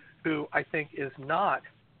guy who I think is not.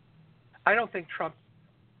 I don't think Trump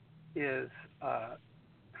is. I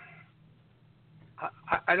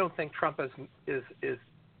don't think Trump is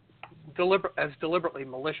deliberately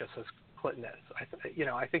malicious as Clinton is. I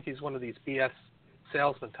think he's one of these BS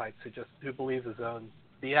salesman types who believes his own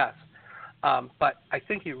BS. But I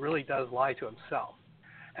think he really does lie to himself.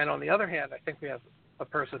 And on the other hand, I think we have a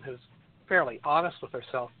person who's fairly honest with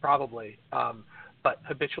herself, probably, but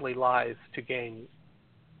habitually lies to gain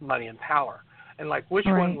money and power. And which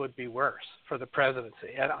one would be worse for the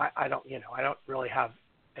presidency? And I don't really have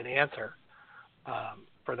an answer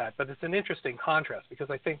for that. But it's an interesting contrast because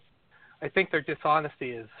I think their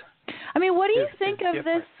dishonesty is. I mean, what do you think of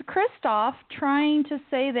this, Christoph, trying to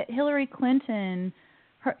say that Hillary Clinton,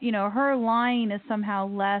 her lying is somehow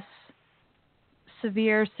less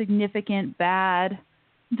severe, significant, bad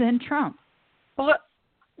than Trump?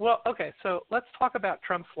 Well, okay. So let's talk about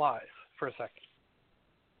Trump's lies for a second.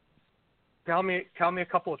 Tell me a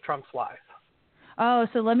couple of Trump's lies. Oh,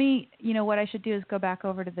 so let me. What I should do is go back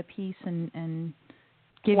over to the piece and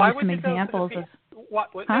give you some examples of.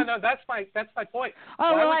 Huh? No, that's my point.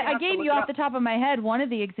 Oh, well, I gave you off the top of my head one of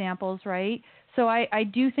the examples, right? So I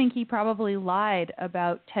do think he probably lied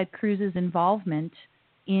about Ted Cruz's involvement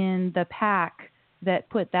in the PAC that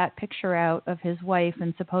put that picture out of his wife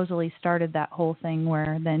and supposedly started that whole thing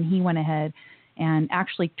where then he went ahead and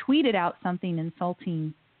actually tweeted out something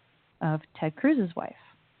insulting of Ted Cruz's wife.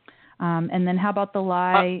 And then how about the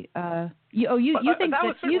lie? You think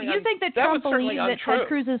that Trump believed that Ted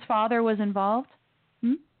Cruz's father was involved?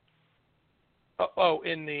 In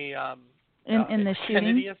the in the shooting?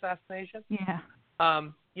 Kennedy assassination? Yeah.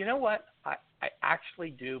 You know what? I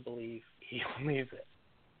actually do believe he believes it.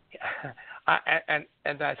 And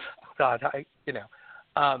that's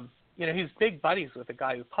he's big buddies with the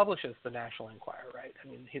guy who publishes the National Enquirer, right? I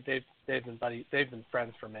mean, they've been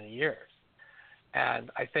friends for many years.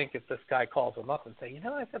 And I think if this guy calls him up and say,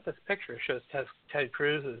 I got this picture shows Ted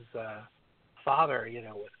Cruz's father,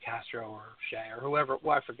 with Castro or Che or whoever,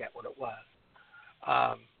 I forget what it was.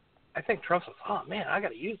 I think Trump says, oh man, I got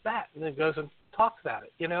to use that, and then goes and talks about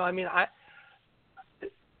it. I mean, I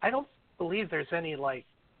don't believe there's any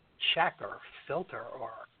check or filter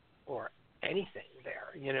or anything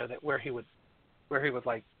there, that where he would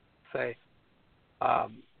say.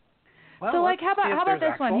 Well, so how about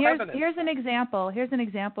this one? Here's an example. Here's an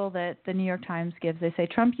example that the New York Times gives. They say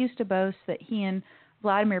Trump used to boast that he and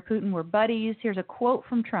Vladimir Putin were buddies. Here's a quote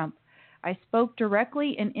from Trump. I spoke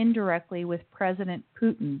directly and indirectly with President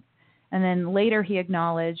Putin. And then later he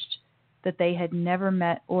acknowledged that they had never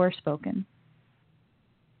met or spoken.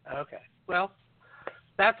 Okay. Well,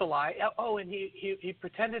 that's a lie. Oh, and he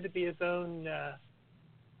pretended to be his own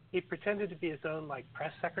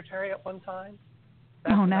press secretary at one time.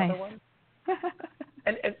 That's nice. One.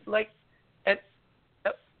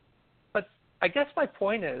 But I guess my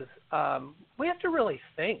point is we have to really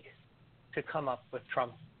think to come up with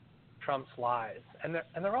Trump's lies, and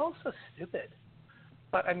they're all so stupid.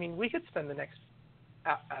 But I mean, we could spend the next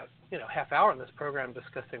half hour on this program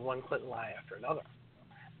discussing one Clinton lie after another.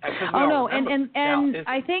 Oh no, and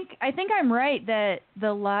I think I'm right that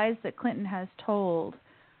the lies that Clinton has told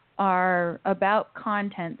are about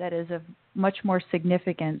content that is of much more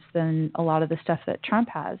significance than a lot of the stuff that Trump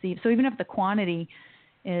has. So even if the quantity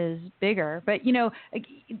is bigger, but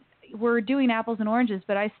we're doing apples and oranges,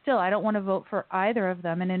 but I don't want to vote for either of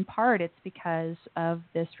them, and in part it's because of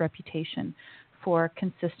this reputation for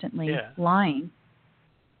consistently lying.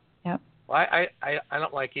 Yep. Well, I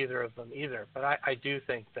don't like either of them either, but I do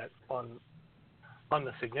think that on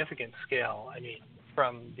the significant scale, I mean,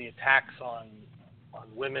 from the attacks on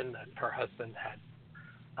women that her husband had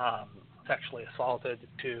sexually assaulted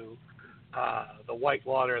to the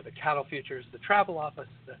Whitewater, the cattle futures, the travel office.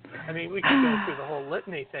 I mean, we could go through the whole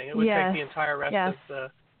litany thing. It would take the entire rest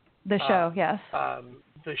of the show. Yes.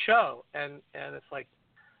 The show, and it's like,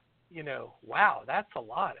 wow, that's a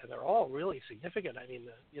lot, and they're all really signitigant. I mean,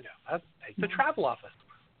 take the travel office.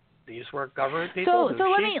 These were government people. So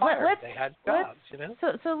they had jobs.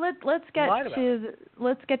 So let's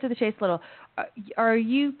get to the chase a little. Are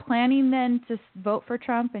you planning then to vote for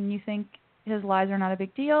Trump, and you think his lies are not a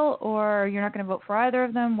big deal, or you're not going to vote for either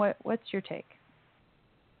of them? What's your take?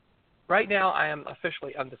 Right now, I am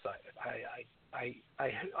officially undecided.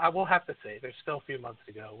 I will have to say there's still a few months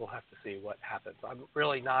to go. We'll have to see what happens. I'm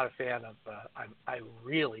really not a fan of. I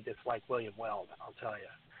really dislike William Weld. I'll tell you,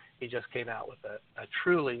 he just came out with a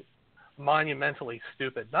truly monumentally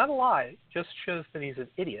stupid, not a lie, just shows that he's an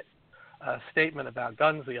idiot, statement about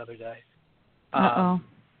guns the other day.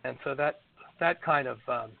 And so that kind of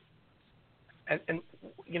and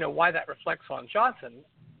you know why that reflects on Johnson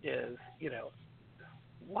is, you know,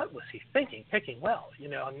 what was he thinking picking Weld, you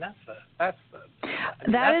know, and that's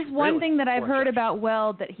that is one thing that I've heard about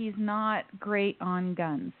Weld, that he's not great on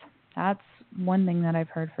guns. That's one thing that I've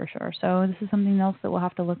heard for sure. So this is something else that we'll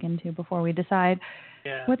have to look into before we decide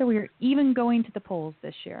whether we're even going to the polls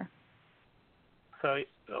this year. So,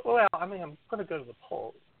 well, I mean, I'm going to go to the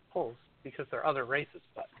polls because there are other races.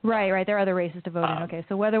 But right. There are other races to vote in. Okay,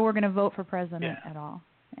 so whether we're going to vote for president at all.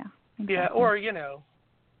 Yeah. Exactly. Yeah, or, you know,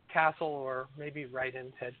 Castle, or maybe write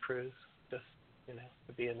in Ted Cruz, just, you know,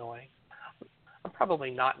 to be annoying. I'm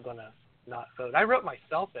probably not going to not vote. I wrote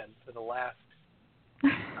myself in for the last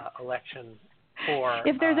election for...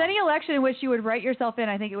 If there's any election in which you would write yourself in,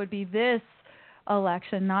 I think it would be this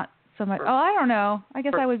election, not so much... I don't know. I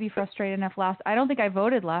guess I would be frustrated enough I don't think I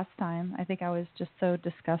voted last time. I think I was just so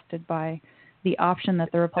disgusted by the option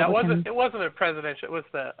that the Republicans... It wasn't a presidential. It was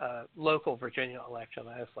the local Virginia election.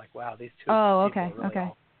 I was like, wow, these two okay.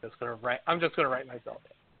 I'm just going to write myself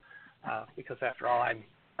in because after all, I'm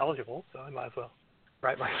eligible, so I might as well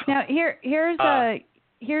write myself. Now here's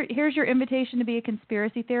your invitation to be a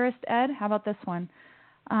conspiracy theorist, Ed. How about this one?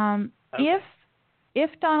 Okay. If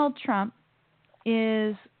Donald Trump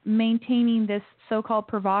is maintaining this so-called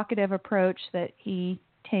provocative approach that he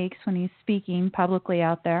takes when he's speaking publicly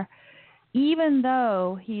out there, even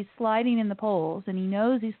though he's sliding in the polls, and he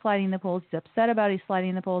knows he's sliding in the polls, he's upset about he's sliding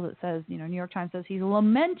in the polls. It says, you know, New York Times says he's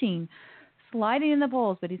lamenting sliding in the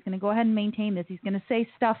polls, but he's going to go ahead and maintain this. He's going to say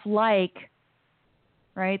stuff like,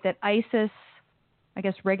 right, that ISIS, I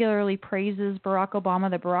guess, regularly praises Barack Obama,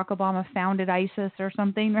 that Barack Obama founded ISIS or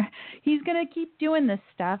something. He's going to keep doing this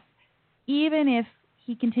stuff, even if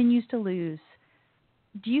he continues to lose.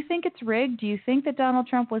 Do you think it's rigged? Do you think that Donald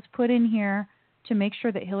Trump was put in here to make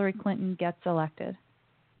sure that Hillary Clinton gets elected?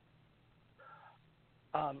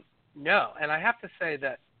 No, and I have to say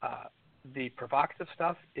that the provocative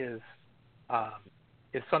stuff is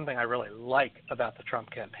something I really like about the Trump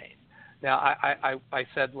campaign. Now, I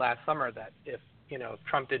said last summer that if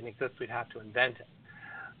Trump didn't exist, we'd have to invent him.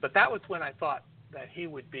 But that was when I thought that he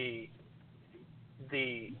would be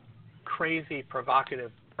the crazy,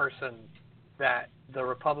 provocative person that the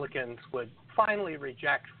Republicans would finally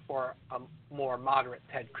reject for a more moderate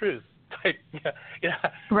Ted Cruz type.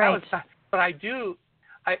 Right. But I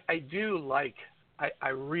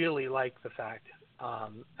really like the fact,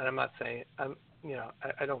 and I'm not saying I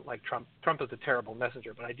don't like Trump. Trump is a terrible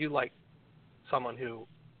messenger, but I do like someone who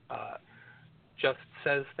just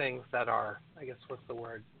says things that are, I guess, what's the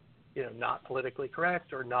word, not politically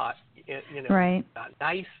correct or not, right. not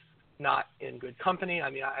nice, not in good company. I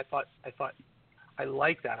mean, I thought I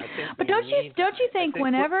like that. I think. But don't you think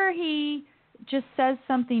whenever he just says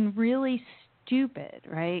something really stupid,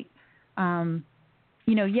 right?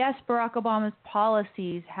 Yes, Barack Obama's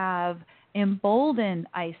policies have emboldened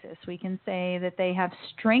ISIS. We can say that they have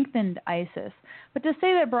strengthened ISIS. But to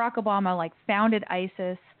say that Barack Obama founded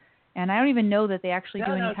ISIS, and I don't even know that they actually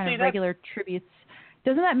do any kind of regular tributes,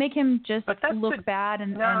 doesn't that make him just look bad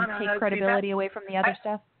and take credibility away from the other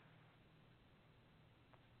stuff?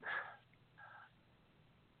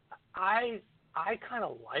 I kind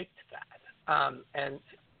of liked that, and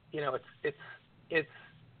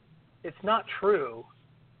it's not true,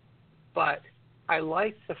 but I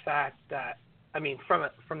like the fact that, I mean, from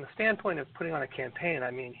the standpoint of putting on a campaign, I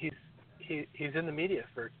mean, he's in the media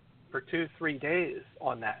for 2-3 days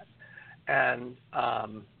on that, and I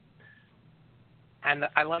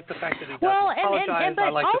like the fact that he doesn't apologize. But I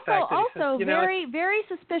like the fact that he says,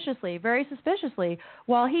 very suspiciously,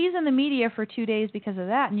 while he's in the media for 2 days because of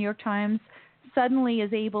that, New York Times suddenly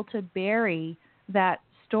is able to bury that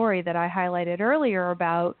story that I highlighted earlier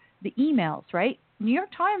about the emails, right? New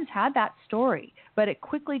York Times had that story, but it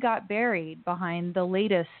quickly got buried behind the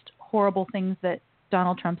latest horrible things that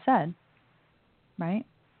Donald Trump said, right?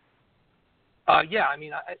 Yeah, I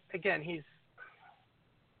mean, again, he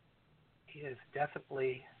is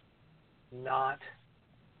definitely not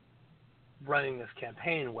running this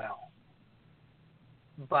campaign well.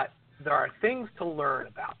 But there are things to learn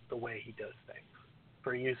about the way he does things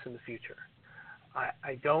for use in the future.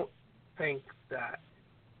 I don't think that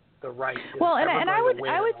the right is I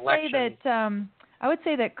would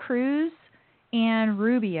say that Cruz and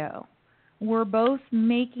Rubio were both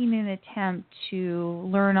making an attempt to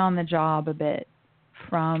learn on the job a bit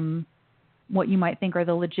from what you might think are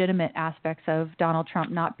the legitimate aspects of Donald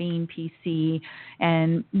Trump not being PC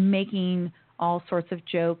and making all sorts of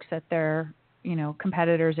jokes at their,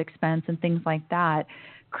 competitors' expense and things like that.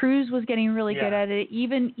 Cruz was getting really good at it.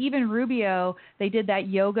 Even Rubio, they did that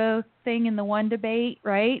yoga thing in the one debate,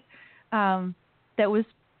 right? That was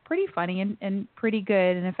pretty funny and pretty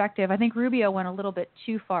good and effective. I think Rubio went a little bit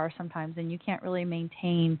too far sometimes, and you can't really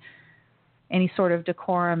maintain any sort of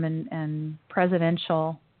decorum and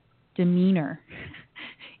presidential demeanor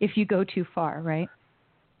if you go too far, right?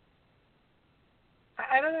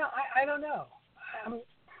 I don't know. I don't know.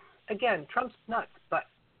 Again, Trump's nuts, but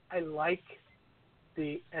I like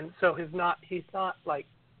and so he's not like,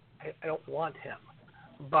 I don't want him,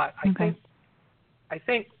 but I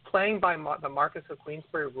think playing by the Marquess of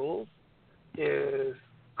Queensberry rules is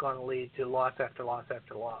going to lead to loss after loss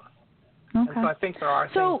after loss. Okay. And so I think there are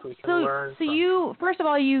things we can learn from. You, first of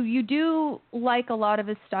all, you do like a lot of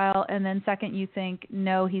his style, and then second, you think,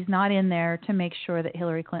 no, he's not in there to make sure that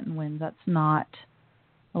Hillary Clinton wins. That's not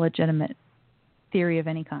a legitimate theory of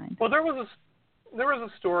any kind. Well, there was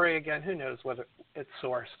a story, again, who knows whether it's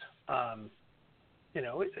sourced. It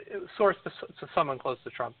was sourced to someone close to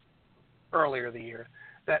Trump earlier the year,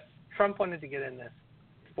 that Trump wanted to get in this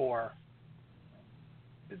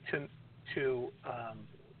to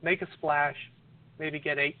make a splash, maybe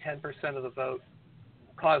get 8-10% of the vote,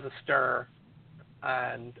 cause a stir,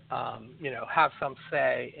 and have some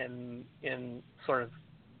say in sort of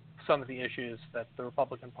some of the issues that the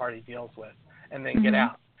Republican Party deals with, and then get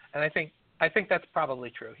out. And I think that's probably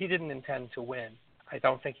true. He didn't intend to win. I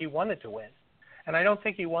don't think he wanted to win, and I don't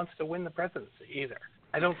think he wants to win the presidency either.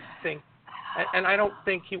 I don't think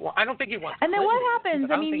he wants. And then what happens?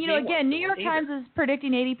 I mean, again, New York Times is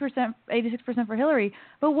predicting 86% for Hillary.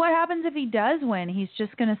 But what happens if he does win? He's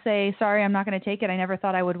just going to say, "Sorry, I'm not going to take it. I never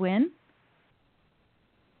thought I would win."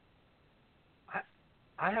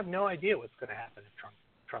 I have no idea what's going to happen if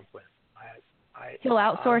Trump wins. He'll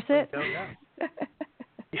outsource it. I don't know.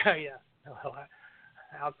 Yeah. He'll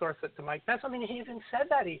outsource it to Mike Pence. I mean, he even said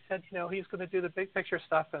that. He said, he's going to do the big picture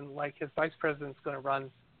stuff, and like his vice president's going to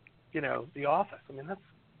run, the office. I mean,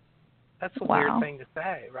 that's a weird thing to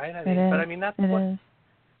say, right? That's what is.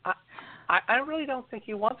 I really don't think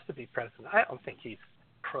he wants to be president. I don't think he's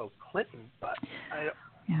pro-Clinton, but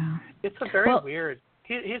it's a very weird.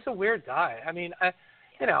 He's a weird guy. I mean,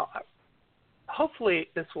 hopefully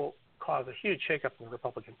this will cause a huge shakeup in the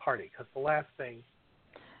Republican Party, because the last thing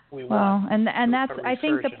we want. And that's I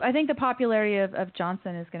think the popularity of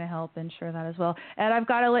Johnson is going to help ensure that as well. Ed, I've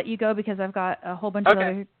got to let you go because I've got a whole bunch of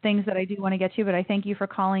other things that I do want to get to, but I thank you for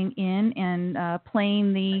calling in and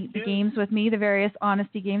playing the games with me, the various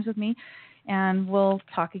honesty games with me, and we'll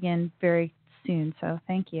talk again very soon. So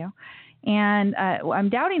thank you. And I'm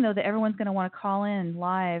doubting, though, that everyone's going to want to call in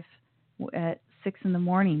live at 6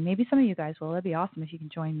 a.m. Maybe some of you guys will. That'd be awesome if you can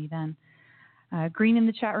join me then. Green in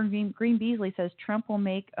the chat room, Green Beasley says, Trump will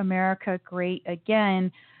make America great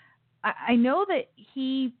again. I know that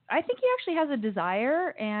I think he actually has a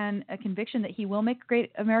desire and a conviction that he will make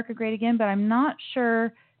America great again, but I'm not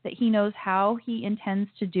sure that he knows how he intends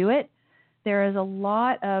to do it. There is a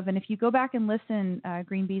lot of, and if you go back and listen,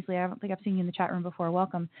 Green Beasley, I don't think I've seen you in the chat room before,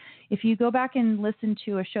 welcome. If you go back and listen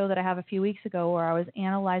to a show that I have a few weeks ago where I was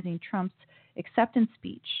analyzing Trump's acceptance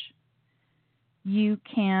speech, you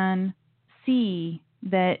can see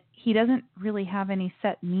that he doesn't really have any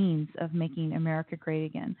set means of making America great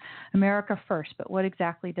again. America first, but what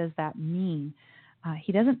exactly does that mean?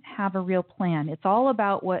 He doesn't have a real plan. It's all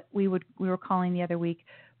about what we were calling the other week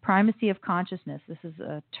primacy of consciousness. This is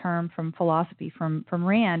a term from philosophy from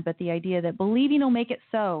Rand, but the idea that believing will make it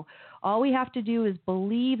so. All we have to do is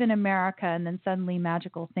believe in America, and then suddenly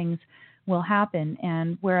magical things will happen.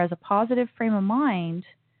 And whereas a positive frame of mind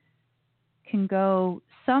can go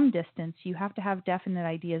some distance, you have to have definite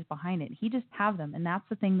ideas behind it. He just have them, and that's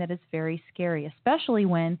the thing that is very scary, especially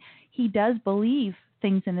when he does believe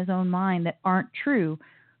things in his own mind that aren't true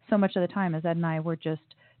so much of the time, as Ed and I were just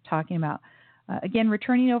talking about. Again,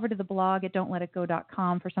 returning over to the blog at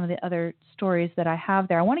don'tletitgo.com for some of the other stories that I have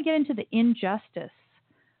there. I want to get into the injustice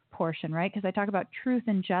portion, right? Because I talk about truth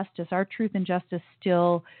and justice. Our truth and justice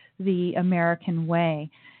still the American way.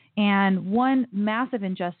 And one massive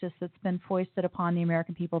injustice that's been foisted upon the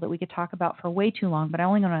American people that we could talk about for way too long, but I'm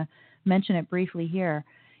only going to mention it briefly here,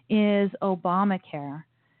 is Obamacare.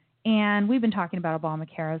 And we've been talking about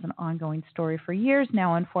Obamacare as an ongoing story for years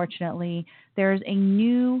now, unfortunately. There's a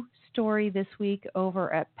new story this week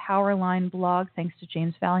over at Powerline Blog. Thanks to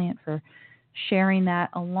James Valiant for sharing that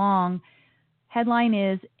along. Headline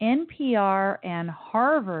is NPR and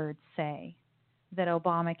Harvard say that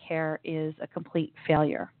Obamacare is a complete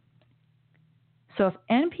failure. So if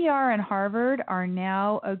NPR and Harvard are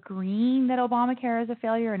now agreeing that Obamacare is a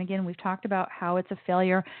failure, and again, we've talked about how it's a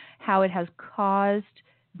failure, how it has caused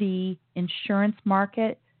the insurance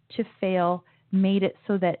market to fail, made it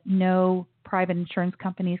so that no private insurance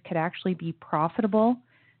companies could actually be profitable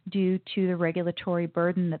due to the regulatory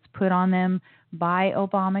burden that's put on them by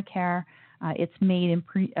Obamacare. It's made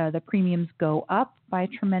the premiums go up by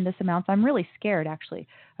tremendous amounts. I'm really scared, actually,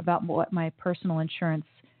 about what my personal insurance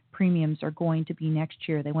premiums are going to be next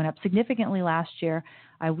year. They went up significantly last year.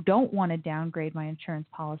 I don't want to downgrade my insurance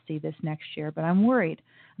policy this next year, but I'm worried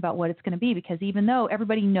about what it's going to be, because even though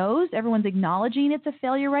everybody knows, everyone's acknowledging it's a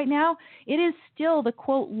failure right now, it is still the,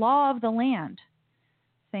 quote, law of the land,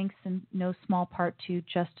 thanks in no small part to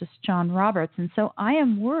Justice John Roberts. And so I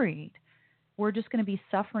am worried we're just going to be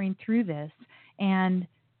suffering through this. And,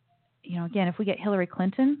 again, if we get Hillary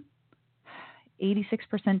Clinton,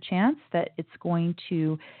 86% chance that it's going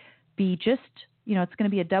to be just, it's going to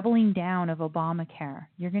be a doubling down of Obamacare.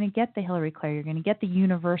 You're going to get the Hillary Claire. You're going to get the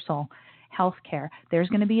universal health care. There's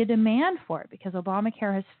going to be a demand for it because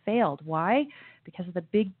Obamacare has failed. Why? Because of the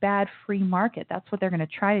big, bad free market. That's what they're going to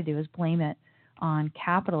try to do, is blame it on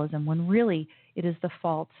capitalism, when really it is the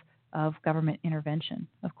fault of government intervention,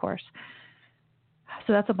 of course.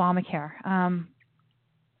 So that's Obamacare.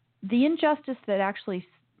 The injustice that actually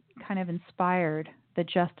kind of inspired the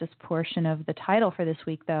justice portion of the title for this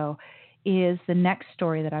week, though, is the next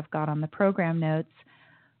story that I've got on the program notes.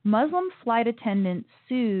 Muslim flight attendant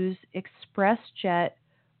sues ExpressJet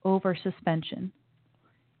over suspension.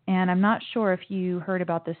 And I'm not sure if you heard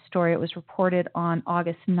about this story. It was reported on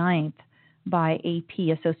August 9th by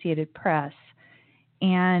AP, Associated Press.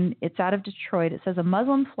 And it's out of Detroit. It says a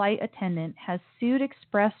Muslim flight attendant has sued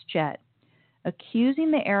ExpressJet, accusing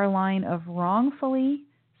the airline of wrongfully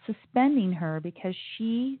suspending her because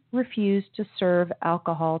she refused to serve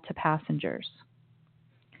alcohol to passengers.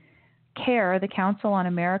 CARE, the Council on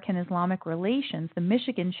American Islamic Relations, the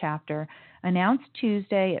Michigan chapter, announced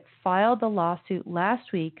Tuesday it filed the lawsuit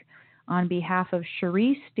last week on behalf of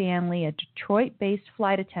Cherie Stanley, a Detroit-based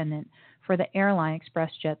flight attendant for the airline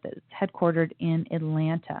ExpressJet that's headquartered in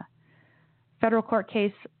Atlanta. Federal court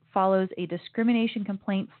case follows a discrimination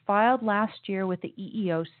complaint filed last year with the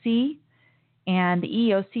EEOC, and the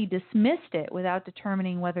EEOC dismissed it without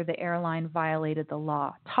determining whether the airline violated the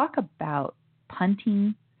law. Talk about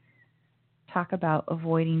punting. Talk about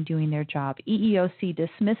avoiding doing their job. EEOC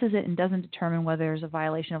dismisses it and doesn't determine whether there's a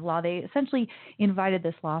violation of law. They essentially invited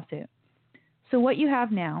this lawsuit. So what you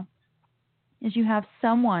have now is you have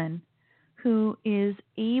someone who is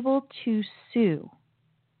able to sue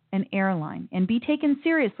an airline and be taken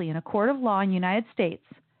seriously in a court of law in the United States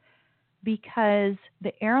because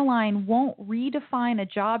the airline won't redefine a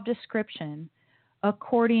job description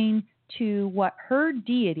according to what her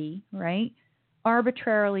deity, right,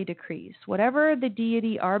 arbitrarily decrees. Whatever the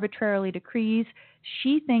deity arbitrarily decrees,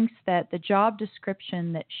 she thinks that the job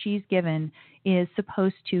description that she's given is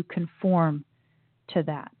supposed to conform to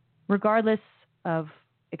that, regardless of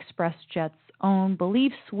ExpressJet's own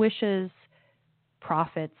beliefs, wishes,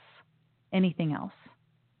 profits, anything else.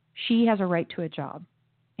 She has a right to a job.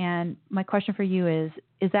 And my question for you is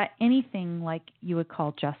that anything like you would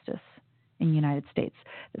call justice in the United States?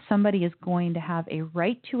 That somebody is going to have a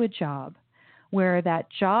right to a job where that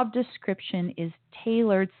job description is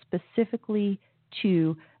tailored specifically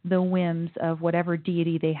to the whims of whatever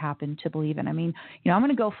deity they happen to believe in. I mean, I'm going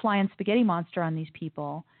to go flying spaghetti monster on these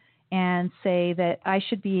people and say that I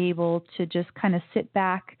should be able to just kind of sit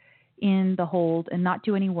back in the hold and not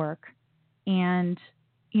do any work and,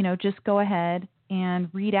 just go ahead and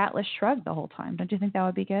read Atlas Shrugged the whole time. Don't you think that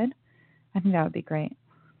would be good? I think that would be great.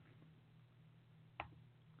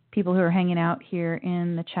 People who are hanging out here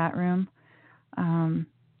in the chat room, I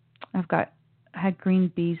had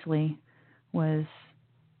Green Beasley was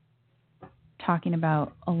talking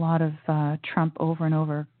about a lot of Trump over and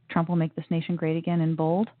over. Trump will make this nation great again in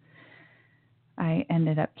bold. I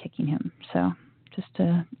ended up kicking him. So just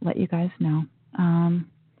to let you guys know.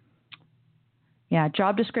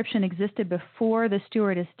 Job description existed before the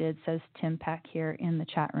stewardess did, says Tim Peck here in the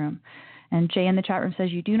chat room. And Jay in the chat room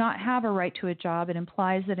says, you do not have a right to a job. It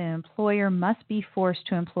implies that an employer must be forced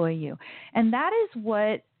to employ you. And that is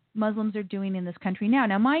what Muslims are doing in this country now.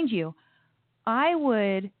 Now, mind you, I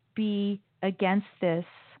would be against this,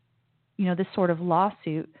 this sort of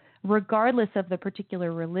lawsuit, regardless of the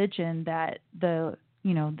particular religion that the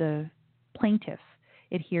plaintiff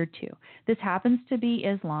adhered to. This happens to be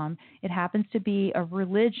Islam. It happens to be a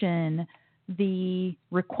religion the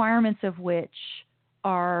requirements of which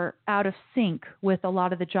are out of sync with a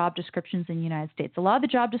lot of the job descriptions in the United States. A lot of the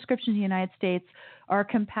job descriptions in the United States are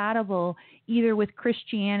compatible either with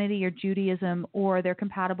Christianity or Judaism, or they're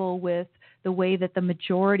compatible with the way that the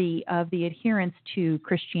majority of the adherents to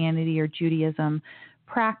Christianity or Judaism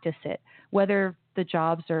practice it. Whether the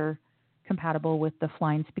jobs are compatible with the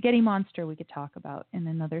flying spaghetti monster, we could talk about in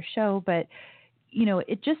another show. But,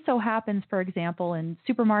 it just so happens, for example, in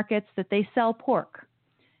supermarkets that they sell pork.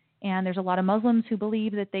 And there's a lot of Muslims who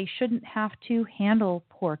believe that they shouldn't have to handle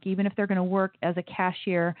pork, even if they're going to work as a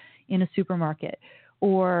cashier in a supermarket.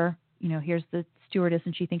 Or, here's the stewardess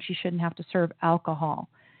and she thinks she shouldn't have to serve alcohol,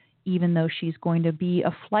 even though she's going to be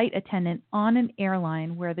a flight attendant on an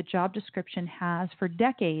airline where the job description has for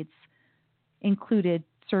decades included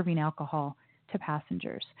serving alcohol to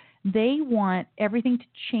passengers. They want everything to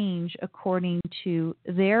change according to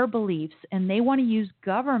their beliefs, and they want to use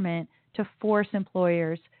government to force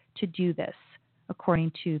employers to do this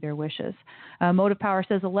according to their wishes. Motive Power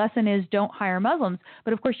says the lesson is don't hire Muslims,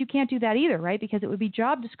 but of course you can't do that either, right? Because it would be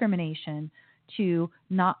job discrimination to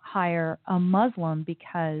not hire a Muslim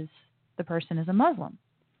because the person is a Muslim.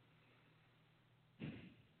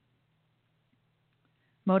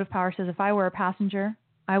 Motive Power says if I were a passenger,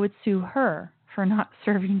 I would sue her for not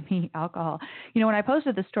serving me alcohol. When I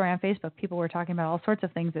posted this story on Facebook, people were talking about all sorts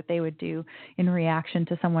of things that they would do in reaction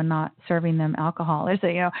to someone not serving them alcohol. There's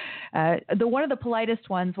one of the politest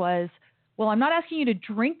ones was, well, I'm not asking you to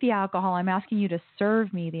drink the alcohol. I'm asking you to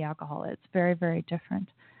serve me the alcohol. It's very, very different.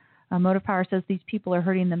 Motive Power says these people are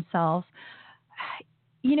hurting themselves.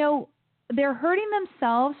 They're hurting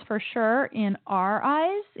themselves for sure in our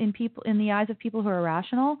eyes, in the eyes of people who are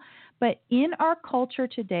rational. But in our culture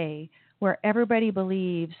today, where everybody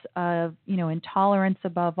believes of, intolerance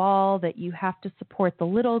above all, that you have to support the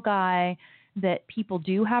little guy, that people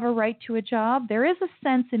do have a right to a job, there is a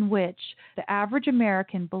sense in which the average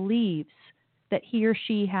American believes that he or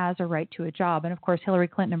she has a right to a job. And of course, Hillary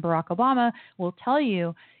Clinton and Barack Obama will tell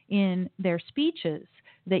you in their speeches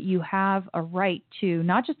that you have a right to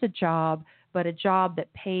not just a job, but a job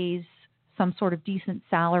that pays some sort of decent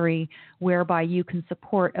salary whereby you can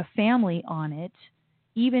support a family on it,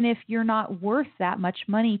 even if you're not worth that much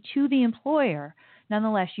money to the employer.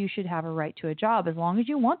 Nonetheless, you should have a right to a job as long as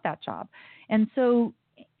you want that job. And so,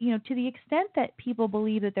 to the extent that people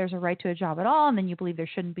believe that there's a right to a job at all, and then you believe there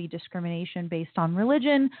shouldn't be discrimination based on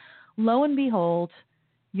religion, lo and behold,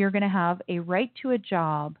 you're going to have a right to a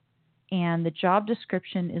job, and the job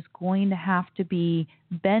description is going to have to be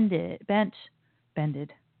bended.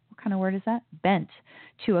 What kind of word is that? Bent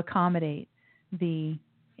to accommodate the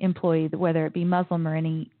employee, whether it be Muslim or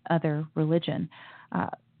any other religion.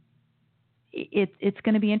 It's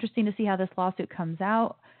going to be interesting to see how this lawsuit comes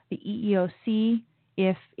out. The EEOC,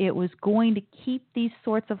 if it was going to keep these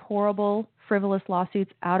sorts of horrible, frivolous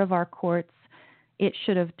lawsuits out of our courts, it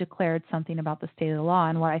should have declared something about the state of the law.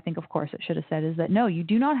 And what I think, of course, it should have said is that, no, you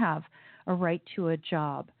do not have a right to a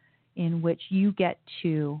job in which you get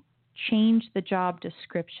to change the job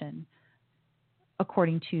description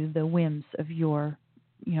according to the whims of your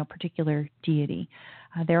particular deity.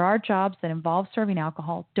 There are jobs that involve serving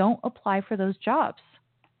alcohol. Don't apply for those jobs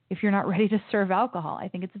if you're not ready to serve alcohol. I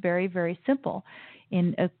think it's very, very simple.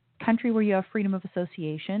 In a country where you have freedom of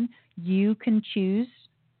association, you can choose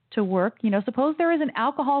to work. Suppose there is an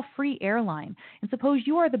alcohol-free airline, and suppose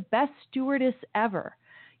you are the best stewardess ever.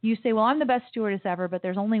 You say, well, I'm the best stewardess ever, but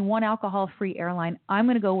there's only one alcohol-free airline. I'm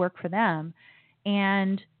going to go work for them.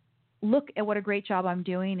 And look at what a great job I'm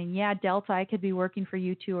doing. And yeah, Delta, I could be working for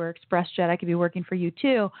you too, or ExpressJet, I could be working for you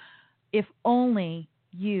too, if only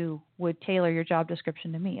you would tailor your job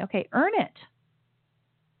description to me. Okay, earn it.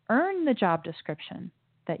 Earn the job description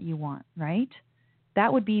that you want, right?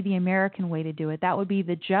 That would be the American way to do it. That would be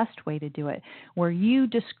the just way to do it, where you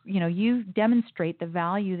demonstrate the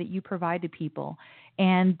value that you provide to people,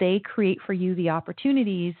 and they create for you the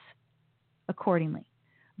opportunities accordingly.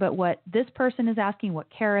 But what this person is asking, what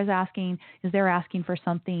Kara is asking, is they're asking for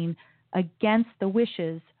something against the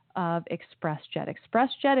wishes of ExpressJet.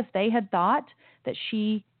 ExpressJet, if they had thought that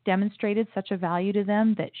she demonstrated such a value to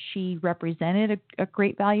them, that she represented a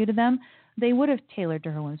great value to them, they would have tailored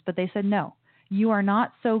to her whims. But they said, no, you are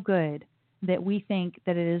not so good that we think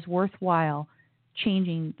that it is worthwhile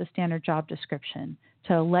changing the standard job description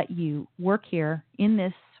to let you work here in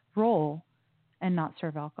this role and not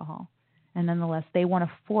serve alcohol. And nonetheless, they want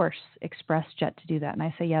to force ExpressJet to do that. And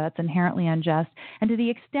I say, yeah, that's inherently unjust. And to the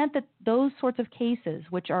extent that those sorts of cases,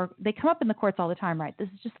 they come up in the courts all the time, right? This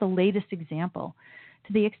is just the latest example.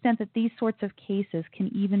 To the extent that these sorts of cases can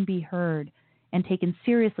even be heard and taken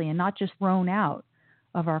seriously and not just thrown out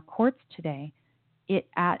of our courts today, it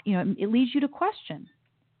leads you to question,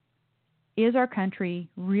 is our country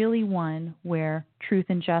really one where truth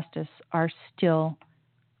and justice are still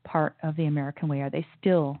part of the American way? Are they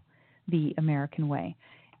still the American way?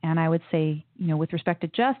 And I would say, with respect to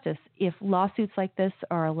justice, if lawsuits like this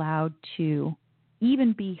are allowed to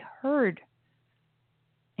even be heard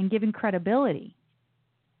and given credibility,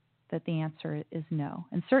 that the answer is no.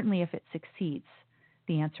 And certainly if it succeeds,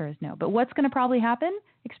 the answer is no. But what's going to probably happen?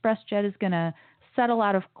 ExpressJet is going to settle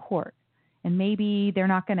out of court. And maybe they're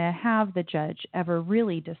not going to have the judge ever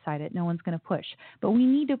really decide it. No one's going to push. But we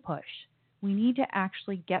need to push. We need to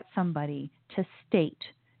actually get somebody to state,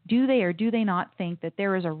 do they or do they not think that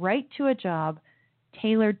there is a right to a job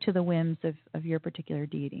tailored to the whims of your particular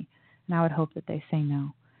deity? And I would hope that they say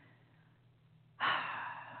no.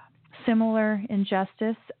 Similar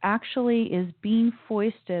injustice actually is being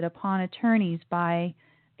foisted upon attorneys by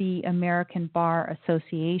the American Bar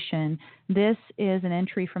Association. This is an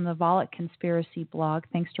entry from the Volokh Conspiracy blog.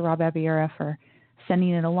 Thanks to Rob Abiera for sending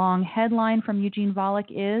it along. Headline from Eugene Volokh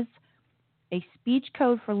is A Speech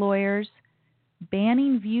Code for Lawyers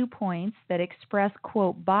Banning Viewpoints That Express,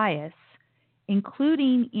 quote, bias,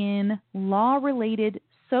 including in law-related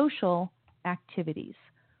social activities.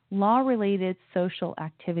 Law-related social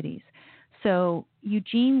activities. So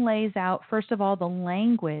Eugene lays out, first of all, the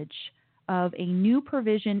language of a new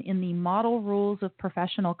provision in the Model Rules of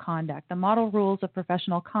Professional Conduct. The Model Rules of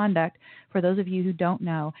Professional Conduct, for those of you who don't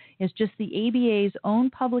know, is just the ABA's own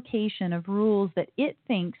publication of rules that it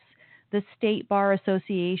thinks the state bar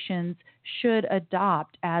associations should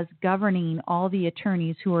adopt as governing all the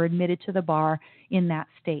attorneys who are admitted to the bar in that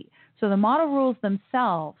state. So the model rules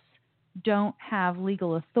themselves don't have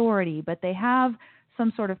legal authority, but they have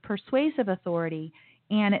some sort of persuasive authority,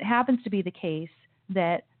 and it happens to be the case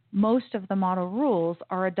that most of the model rules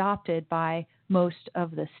are adopted by most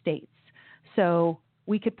of the states. So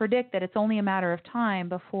we could predict that it's only a matter of time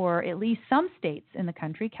before at least some states in the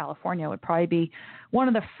country, California would probably be one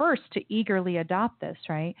of the first to eagerly adopt this,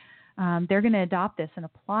 right? They're going to adopt this and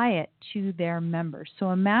apply it to their members.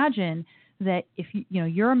 So imagine that if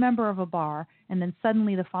you're a member of a bar and then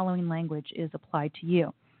suddenly the following language is applied to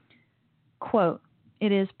you. Quote,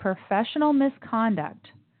 it is professional misconduct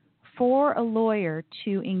for a lawyer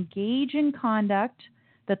to engage in conduct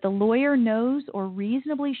that the lawyer knows or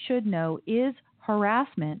reasonably should know is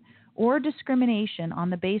harassment or discrimination on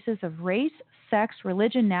the basis of race, sex,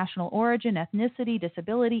 religion, national origin, ethnicity,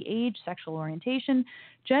 disability, age, sexual orientation,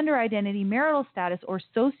 gender identity, marital status, or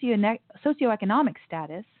socioeconomic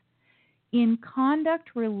status in conduct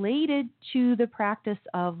related to the practice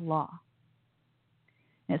of law.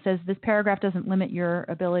 And it says this paragraph doesn't limit your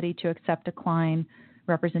ability to accept, decline,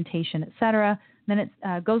 representation, etc. Then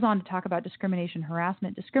it goes on to talk about discrimination,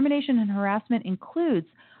 harassment. Discrimination and harassment includes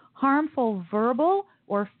harmful verbal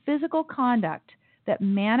or physical conduct that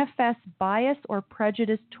manifests bias or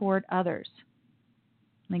prejudice toward others.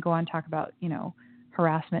 And they go on to talk about,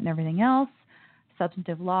 harassment and everything else.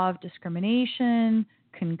 Substantive law of discrimination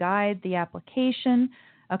can guide the application.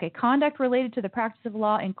 Okay, conduct related to the practice of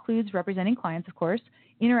law includes representing clients, of course,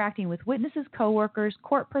 interacting with witnesses, coworkers,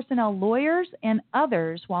 court personnel, lawyers, and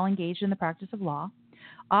others while engaged in the practice of law,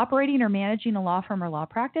 operating or managing a law firm or law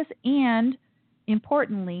practice, and,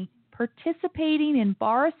 importantly, participating in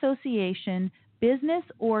bar association, business,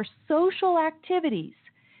 or social activities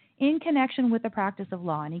in connection with the practice of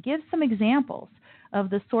law. And he gives some examples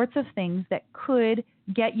of the sorts of things that could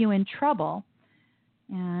get you in trouble.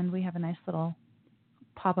 And we have a nice little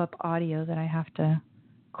pop-up audio that I have to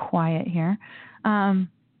quiet here.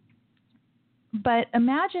 But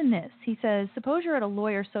imagine this. He says, suppose you're at a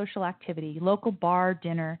lawyer social activity, local bar,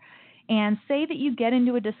 dinner, and say that you get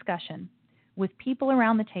into a discussion with people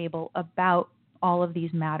around the table about all of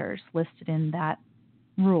these matters listed in that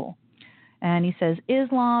rule. And he says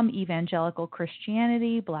Islam, evangelical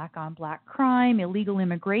Christianity, black-on-black crime, illegal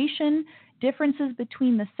immigration, differences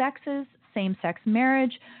between the sexes, same-sex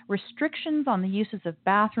marriage, restrictions on the uses of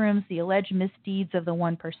bathrooms, the alleged misdeeds of the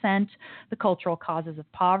 1%, the cultural causes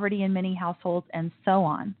of poverty in many households, and so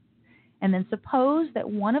on. And then suppose that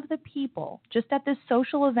one of the people, just at this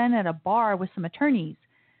social event at a bar with some attorneys,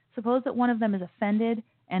 suppose that one of them is offended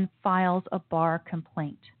and files a bar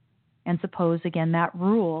complaint. And suppose, again, that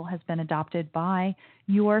rule has been adopted by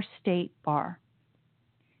your state bar.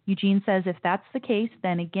 Eugene says if that's the case,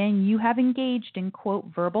 then again, you have engaged in, quote,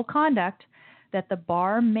 verbal conduct that the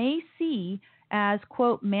bar may see as,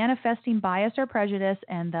 quote, manifesting bias or prejudice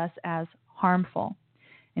and thus as harmful.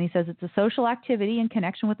 And he says it's a social activity in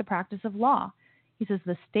connection with the practice of law. He says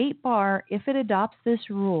the state bar, if it adopts this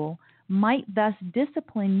rule, might thus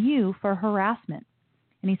discipline you for harassment.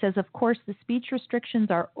 And he says, of course, the speech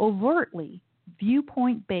restrictions are overtly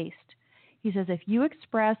viewpoint-based. He says, if you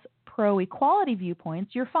express pro-equality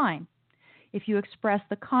viewpoints, you're fine. If you express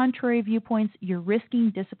the contrary viewpoints, you're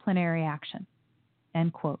risking disciplinary action.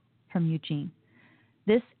 End quote from Eugene.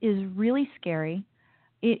 This is really scary.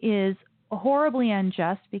 It is horribly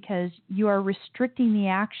unjust because you are restricting the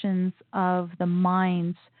actions of the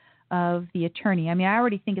minds of the attorney. I mean, I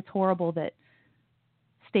already think it's horrible that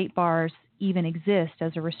state bars even exist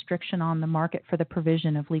as a restriction on the market for the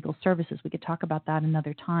provision of legal services. We could talk about that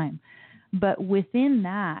another time. But within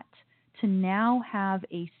that, to now have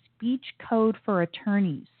a speech code for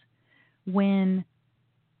attorneys, when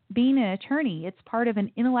being an attorney, it's part of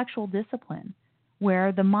an intellectual discipline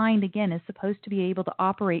where the mind, again, is supposed to be able to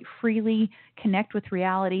operate freely, connect with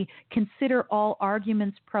reality, consider all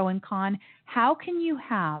arguments pro and con. How can you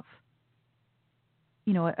have,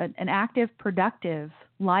 an active, productive,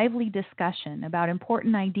 lively discussion about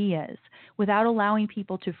important ideas without allowing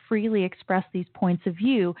people to freely express these points of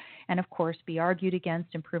view and, of course, be argued against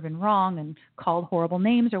and proven wrong and called horrible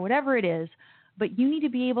names or whatever it is? But you need to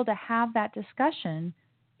be able to have that discussion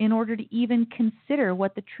in order to even consider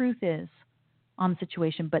what the truth is on the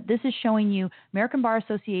situation. But this is showing you American Bar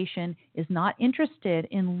Association is not interested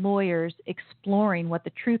in lawyers exploring what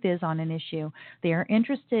the truth is on an issue. They are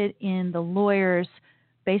interested in the lawyers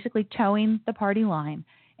basically towing the party line.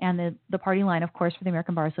 And the party line, of course, for the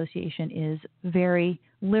American Bar Association is very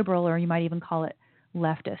liberal, or you might even call it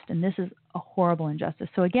leftist. And this is a horrible injustice.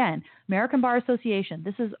 So again, American Bar Association,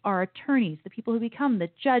 this is our attorneys, the people who become the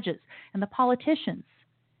judges and the politicians.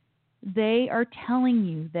 They are telling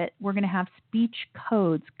you that we're going to have speech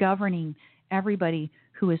codes governing everybody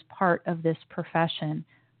who is part of this profession.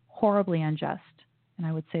 Horribly unjust. And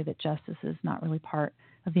I would say that justice is not really part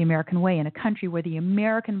of the American way in a country where the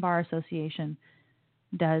American Bar Association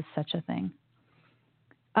does such a thing.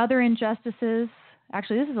 Other injustices,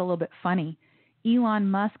 actually this is a little bit funny. Elon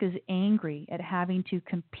Musk is angry at having to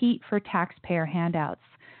compete for taxpayer handouts.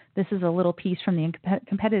 This is a little piece from the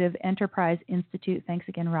Competitive Enterprise Institute. Thanks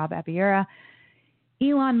again, Rob Abiera.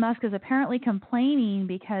 Elon Musk is apparently complaining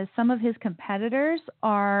because some of his competitors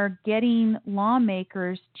are getting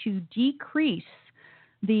lawmakers to decrease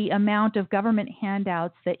the amount of government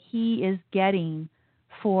handouts that he is getting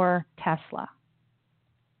for Tesla.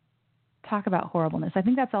 Talk about horribleness. I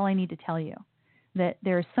think that's all I need to tell you, that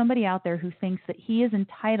there's somebody out there who thinks that he is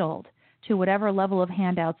entitled to whatever level of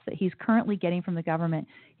handouts that he's currently getting from the government.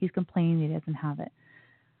 He's complaining that he doesn't have it.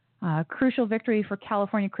 Crucial victory for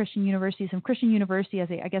California Christian universities. Some Christian universities,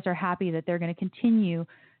 I guess, are happy that they're going to continue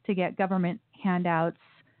to get government handouts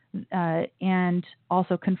and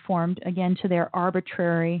also conformed, again, to their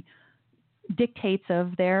arbitrary dictates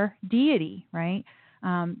of their deity, right?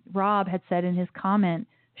 Rob had said in his comment,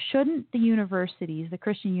 shouldn't the universities, the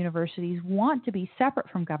Christian universities, want to be separate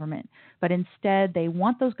from government? But instead, they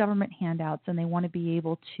want those government handouts and they want to be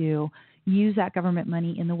able to use that government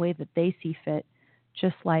money in the way that they see fit,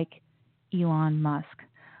 just like Elon Musk.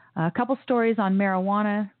 A couple stories on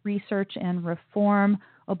marijuana research and reform.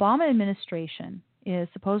 Obama administration is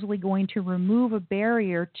supposedly going to remove a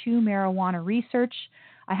barrier to marijuana research.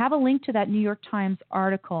 I have a link to that New York Times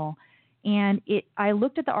article. And I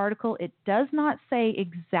looked at the article. It does not say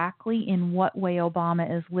exactly in what way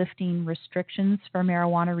Obama is lifting restrictions for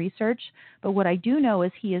marijuana research. But what I do know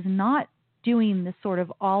is he is not doing this sort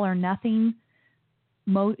of all or nothing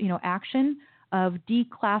action of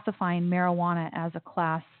declassifying marijuana as a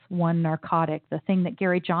class 1 narcotic, the thing that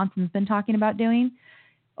Gary Johnson's been talking about doing.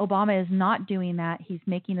 Obama is not doing that. He's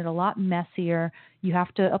making it a lot messier. You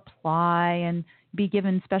have to apply and be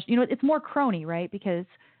given special, it's more crony, right? Because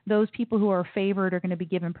those people who are favored are going to be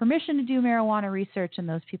given permission to do marijuana research, and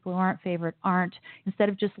those people who aren't favored aren't. Instead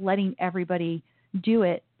of just letting everybody do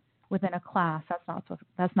it within a class,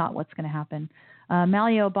 that's not what's going to happen.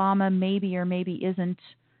 Malia Obama maybe or maybe isn't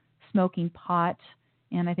smoking pot,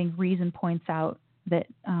 and I think Reason points out that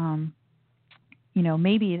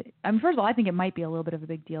maybe. First of all, I think it might be a little bit of a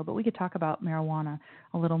big deal, but we could talk about marijuana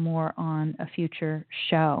a little more on a future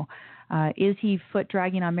show. Is he foot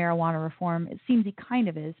dragging on marijuana reform? It seems he kind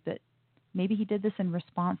of is, but maybe he did this in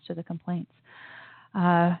response to the complaints.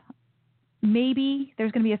 Maybe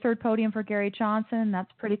there's going to be a third podium for Gary Johnson.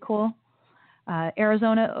 That's pretty cool.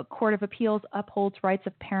 Arizona Court of Appeals upholds rights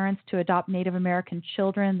of parents to adopt Native American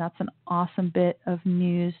children. That's an awesome bit of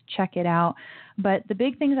news. Check it out. But the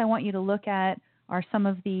big things I want you to look at are some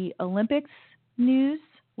of the Olympics news.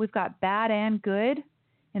 We've got bad and good.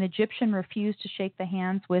 An Egyptian refused to shake the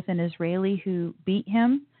hands with an Israeli who beat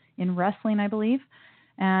him in wrestling, I believe.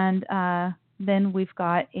 And then we've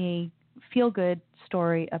got a feel-good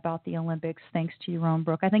story about the Olympics thanks to Yaron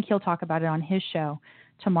Brook. I think he'll talk about it on his show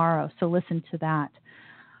tomorrow, so listen to that.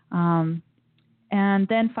 And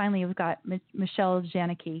then finally, we've got Michelle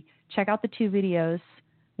Janicki. Check out the 2 videos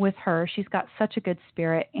with her. She's got such a good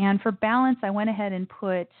spirit. And for balance, I went ahead and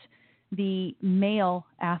put the male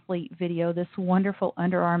athlete video, this wonderful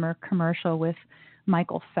Under Armour commercial with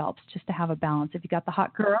Michael Phelps, just to have a balance. If you got the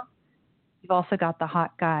hot girl, you've also got the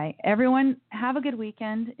hot guy. Everyone, have a good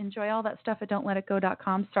weekend. Enjoy all that stuff at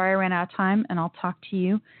don'tletitgo.com. Sorry I ran out of time, and I'll talk to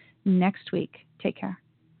you next week. Take care.